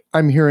think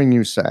I'm hearing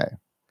you say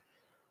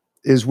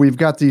is we've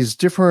got these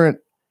different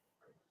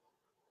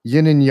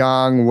yin and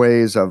yang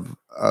ways of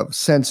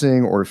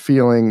sensing or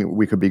feeling.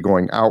 We could be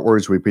going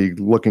outwards. We'd be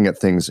looking at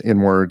things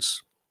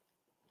inwards.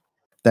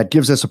 That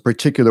gives us a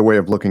particular way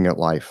of looking at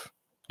life.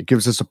 It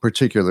gives us a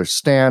particular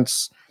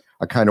stance,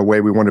 a kind of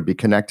way we want to be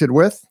connected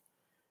with,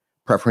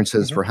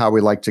 preferences for how we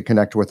like to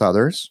connect with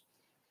others.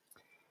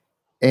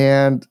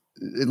 And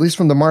at least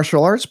from the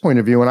martial arts point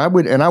of view, and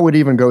I would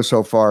even go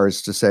so far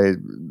as to say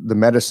the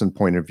medicine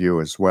point of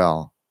view as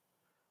well.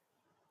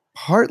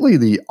 Partly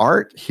the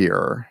art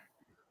here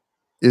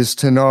is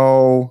to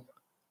know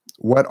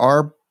what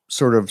our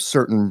sort of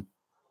certain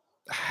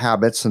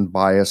habits and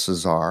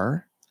biases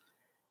are,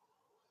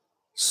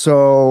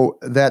 so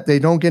that they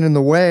don't get in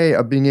the way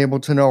of being able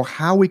to know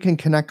how we can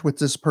connect with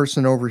this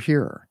person over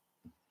here.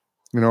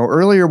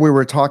 Earlier we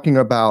were talking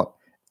about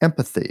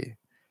empathy,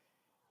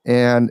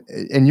 and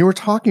you were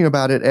talking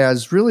about it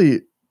as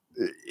really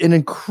an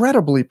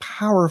incredibly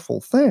powerful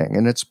thing.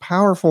 And it's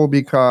powerful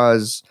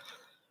because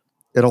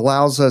it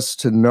allows us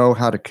to know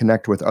how to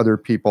connect with other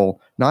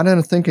people, not in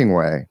a thinking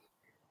way,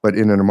 but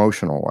in an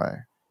emotional way.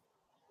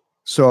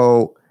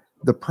 So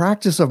the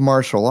practice of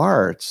martial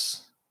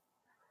arts,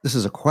 this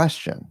is a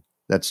question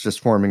that's just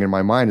forming in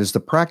my mind, is the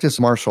practice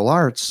of martial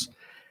arts,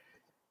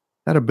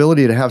 that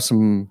ability to have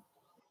some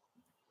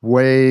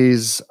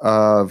ways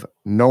of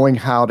knowing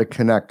how to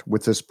connect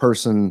with this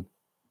person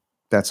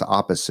that's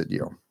opposite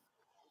you.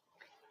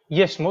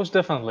 Yes, most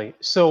definitely.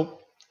 So,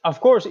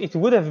 of course, it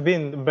would have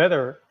been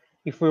better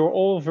if we were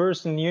all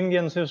versed in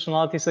Jungian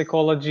personality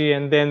psychology,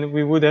 and then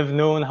we would have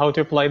known how to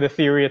apply the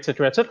theory,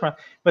 etc., etc.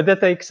 But that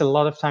takes a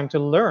lot of time to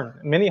learn,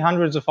 many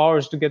hundreds of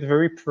hours to get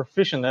very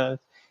proficient at it,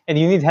 and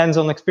you need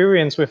hands-on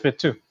experience with it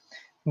too.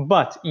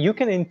 But you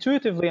can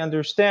intuitively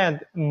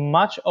understand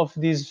much of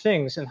these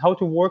things and how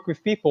to work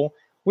with people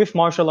with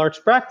martial arts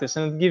practice,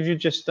 and it gives you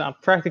just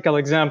practical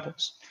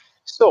examples.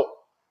 So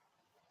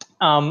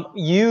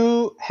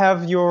you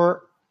have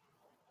your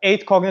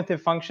 8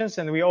 cognitive functions,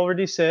 and we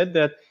already said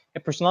that a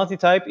personality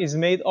type is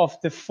made of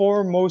the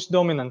 4 most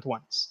dominant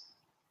ones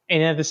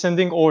in a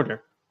descending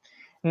order.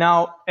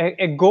 Now,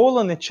 a goal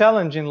and a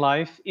challenge in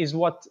life is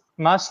what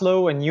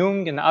Maslow and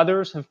Jung and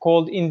others have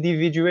called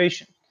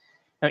individuation.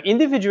 Now,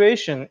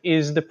 individuation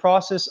is the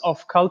process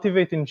of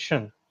cultivating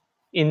Shun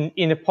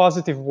in a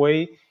positive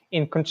way,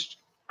 in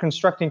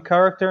constructing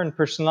character and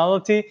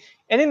personality,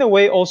 and in a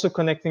way also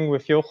connecting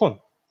with your Hun.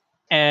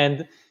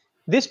 And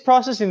This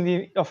process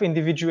of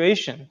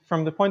individuation,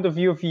 from the point of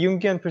view of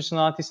Jungian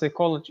personality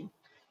psychology,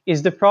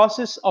 is the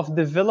process of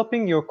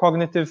developing your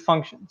cognitive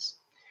functions.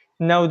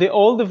 Now, they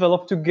all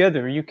develop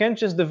together. You can't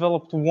just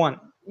develop one.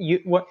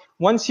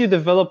 Once you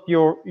develop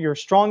your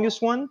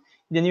strongest one,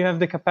 then you have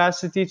the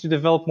capacity to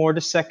develop more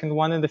the second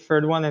one and the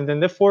third one and then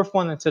the fourth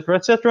one, etc.,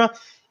 etc.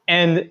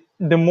 And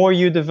the more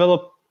you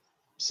develop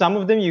some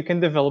of them, you can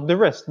develop the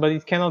rest, but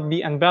it cannot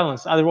be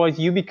unbalanced. Otherwise,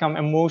 you become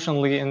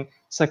emotionally and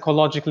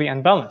psychologically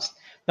unbalanced.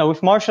 Now,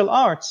 with martial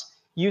arts,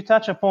 you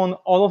touch upon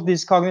all of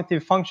these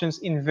cognitive functions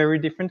in very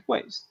different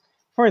ways.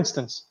 For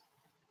instance,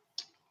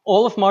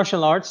 all of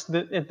martial arts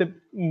at the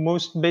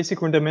most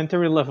basic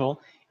rudimentary level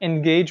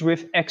engage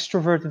with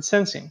extroverted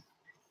sensing.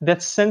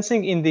 That's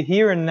sensing in the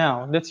here and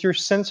now. That's your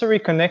sensory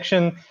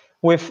connection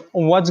with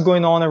what's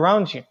going on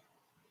around you.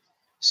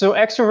 So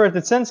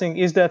extroverted sensing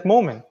is that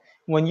moment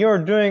when you're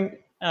doing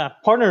a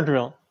partner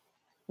drill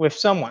with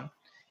someone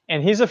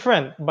and he's a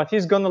friend, but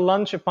he's going to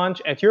launch a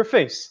punch at your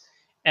face.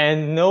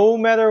 And no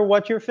matter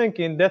what you're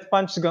thinking, that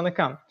punch is going to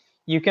come.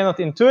 You cannot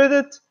intuit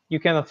it, you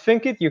cannot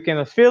think it, you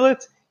cannot feel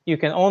it, you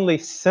can only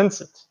sense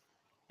it.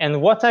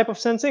 And what type of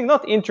sensing?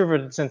 Not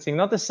introverted sensing,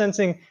 not the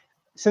sensing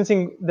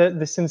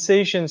the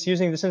sensations,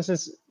 using the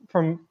senses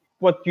from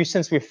what you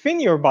sense within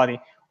your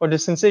body or the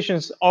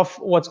sensations of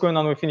what's going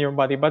on within your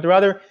body, but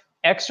rather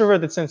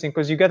extroverted sensing,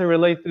 because you got to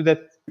relate to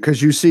that.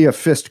 Because you see a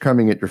fist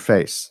coming at your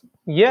face.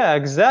 Yeah,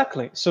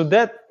 exactly. So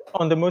that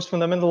on the most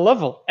fundamental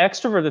level,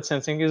 extroverted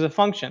sensing is a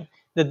function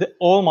that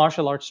all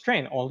martial arts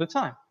train all the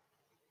time.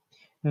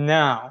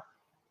 Now,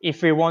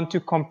 if we want to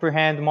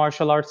comprehend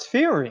martial arts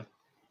theory,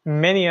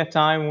 many a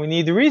time we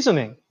need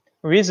reasoning.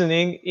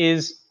 Reasoning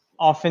is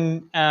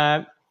often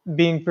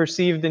being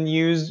perceived and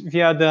used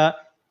via the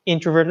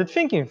introverted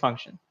thinking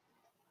function.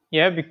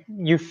 Yeah,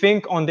 you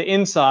think on the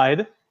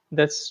inside,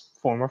 that's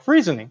form of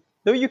reasoning.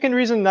 Though you can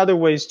reason in other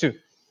ways too.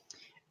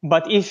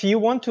 But if you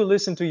want to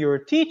listen to your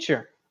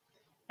teacher,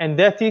 and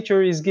that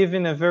teacher is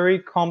giving a very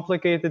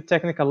complicated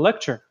technical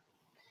lecture,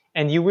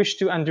 and you wish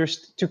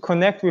to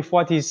connect with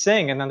what he's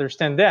saying and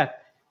understand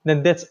that,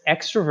 then that's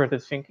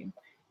extroverted thinking,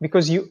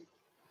 because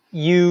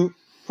you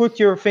put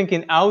your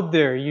thinking out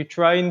there. You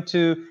trying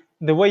to,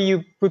 the way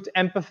you put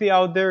empathy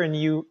out there and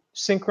you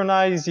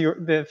synchronize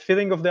the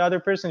feeling of the other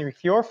person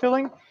with your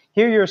feeling.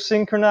 Here you're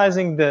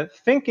synchronizing the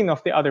thinking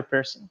of the other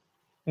person,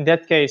 in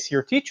that case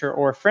your teacher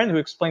or a friend who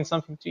explains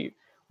something to you,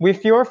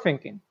 with your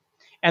thinking.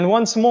 And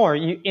once more,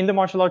 in the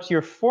martial arts,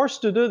 you're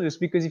forced to do this,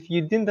 because if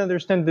you didn't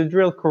understand the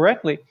drill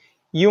correctly,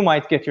 you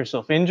might get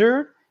yourself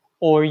injured,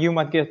 or you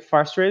might get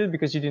frustrated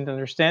because you didn't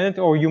understand it,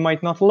 or you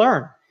might not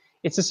learn.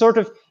 It's a sort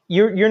of,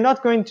 you're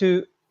not going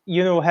to,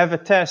 have a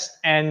test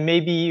and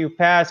maybe you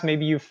pass,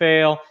 maybe you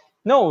fail.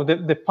 No,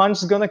 the punch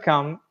is going to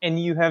come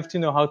and you have to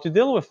know how to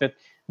deal with it.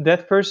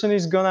 That person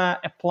is going to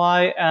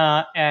apply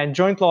a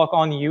joint lock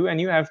on you and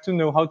you have to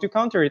know how to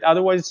counter it.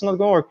 Otherwise, it's not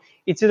going to work.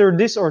 It's either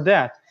this or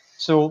that.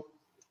 So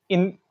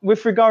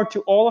with regard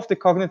to all of the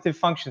cognitive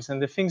functions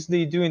and the things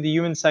they do in the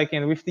human psyche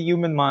and with the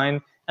human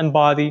mind and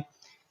body,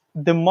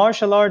 the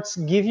martial arts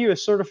give you a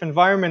sort of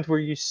environment where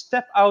you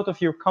step out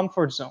of your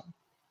comfort zone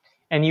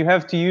and you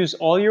have to use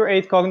all your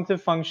 8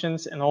 cognitive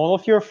functions and all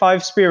of your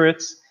 5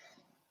 spirits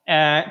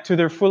to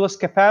their fullest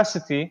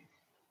capacity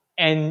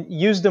and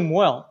use them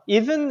well,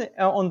 even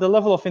on the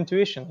level of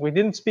intuition. We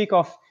didn't speak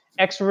of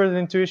extroverted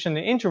intuition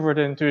and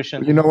introverted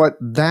intuition. You know what?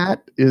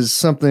 That is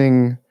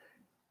something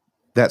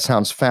that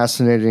sounds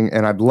fascinating,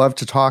 and I'd love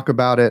to talk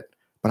about it,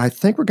 but I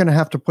think we're going to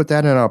have to put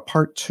that in a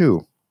part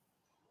 2.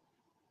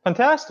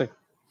 Fantastic.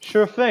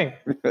 Sure thing.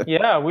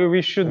 Yeah,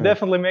 we should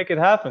definitely make it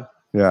happen.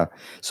 Yeah.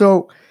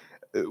 So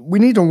we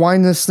need to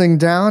wind this thing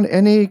down.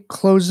 Any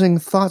closing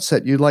thoughts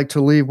that you'd like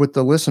to leave with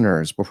the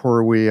listeners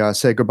before we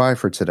say goodbye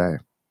for today?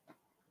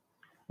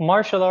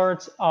 Martial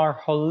arts are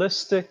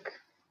holistic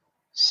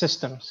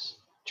systems,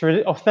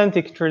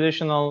 authentic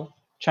traditional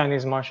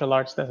Chinese martial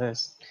arts, that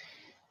is.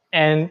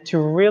 And to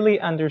really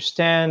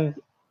understand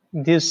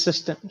these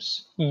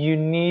systems, you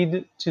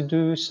need to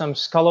do some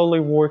scholarly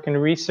work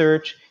and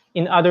research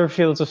in other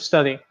fields of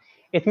study.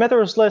 It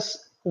matters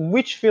less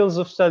which fields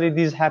of study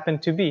these happen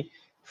to be.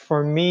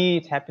 For me,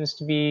 it happens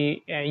to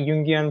be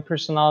Jungian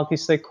personality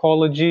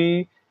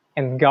psychology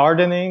and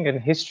gardening and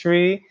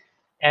history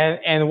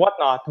and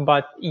whatnot,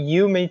 but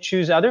you may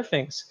choose other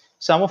things.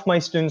 Some of my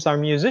students are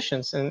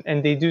musicians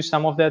and they do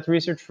some of that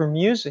research for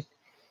music.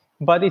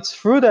 But it's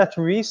through that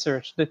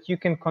research that you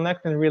can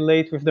connect and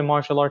relate with the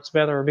martial arts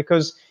better,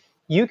 because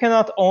you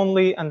cannot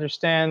only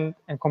understand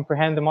and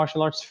comprehend the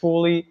martial arts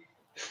fully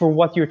for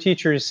what your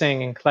teacher is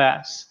saying in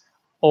class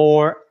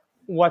or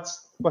what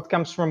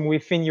comes from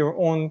within your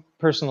own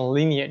personal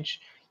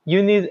lineage.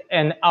 You need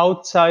an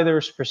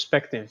outsider's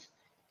perspective.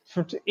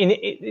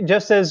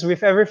 Just as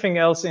with everything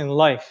else in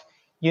life,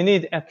 you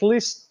need at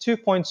least 2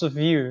 points of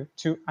view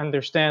to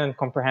understand and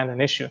comprehend an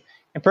issue,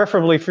 and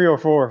preferably 3 or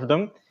 4 of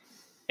them.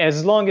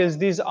 As long as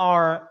these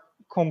are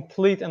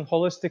complete and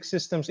holistic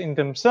systems in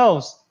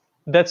themselves,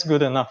 that's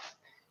good enough.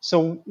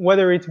 So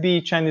whether it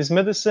be Chinese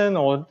medicine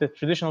or the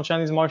traditional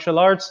Chinese martial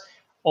arts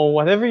or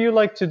whatever you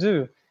like to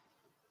do,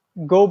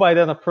 go by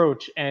that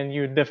approach and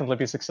you'd definitely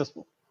be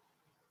successful.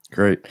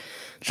 Great.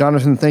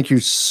 Jonathan, thank you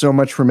so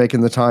much for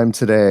making the time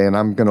today, and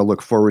I'm going to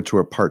look forward to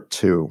a part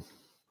 2.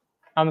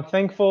 I'm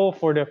thankful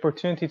for the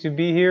opportunity to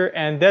be here,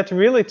 and that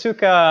really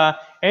took an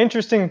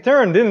interesting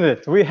turn, didn't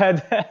it? We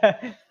had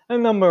a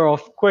number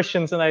of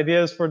questions and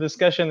ideas for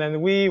discussion,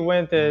 and we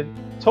went a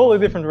totally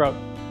different route.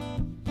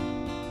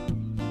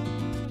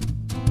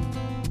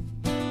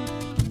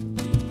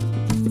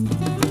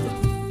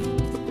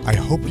 I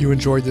hope you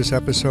enjoyed this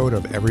episode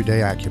of Everyday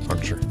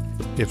Acupuncture.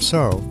 If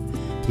so,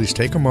 please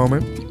take a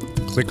moment,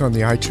 click on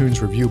the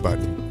iTunes review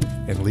button,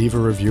 and leave a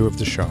review of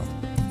the show.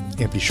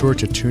 And be sure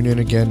to tune in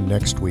again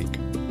next week.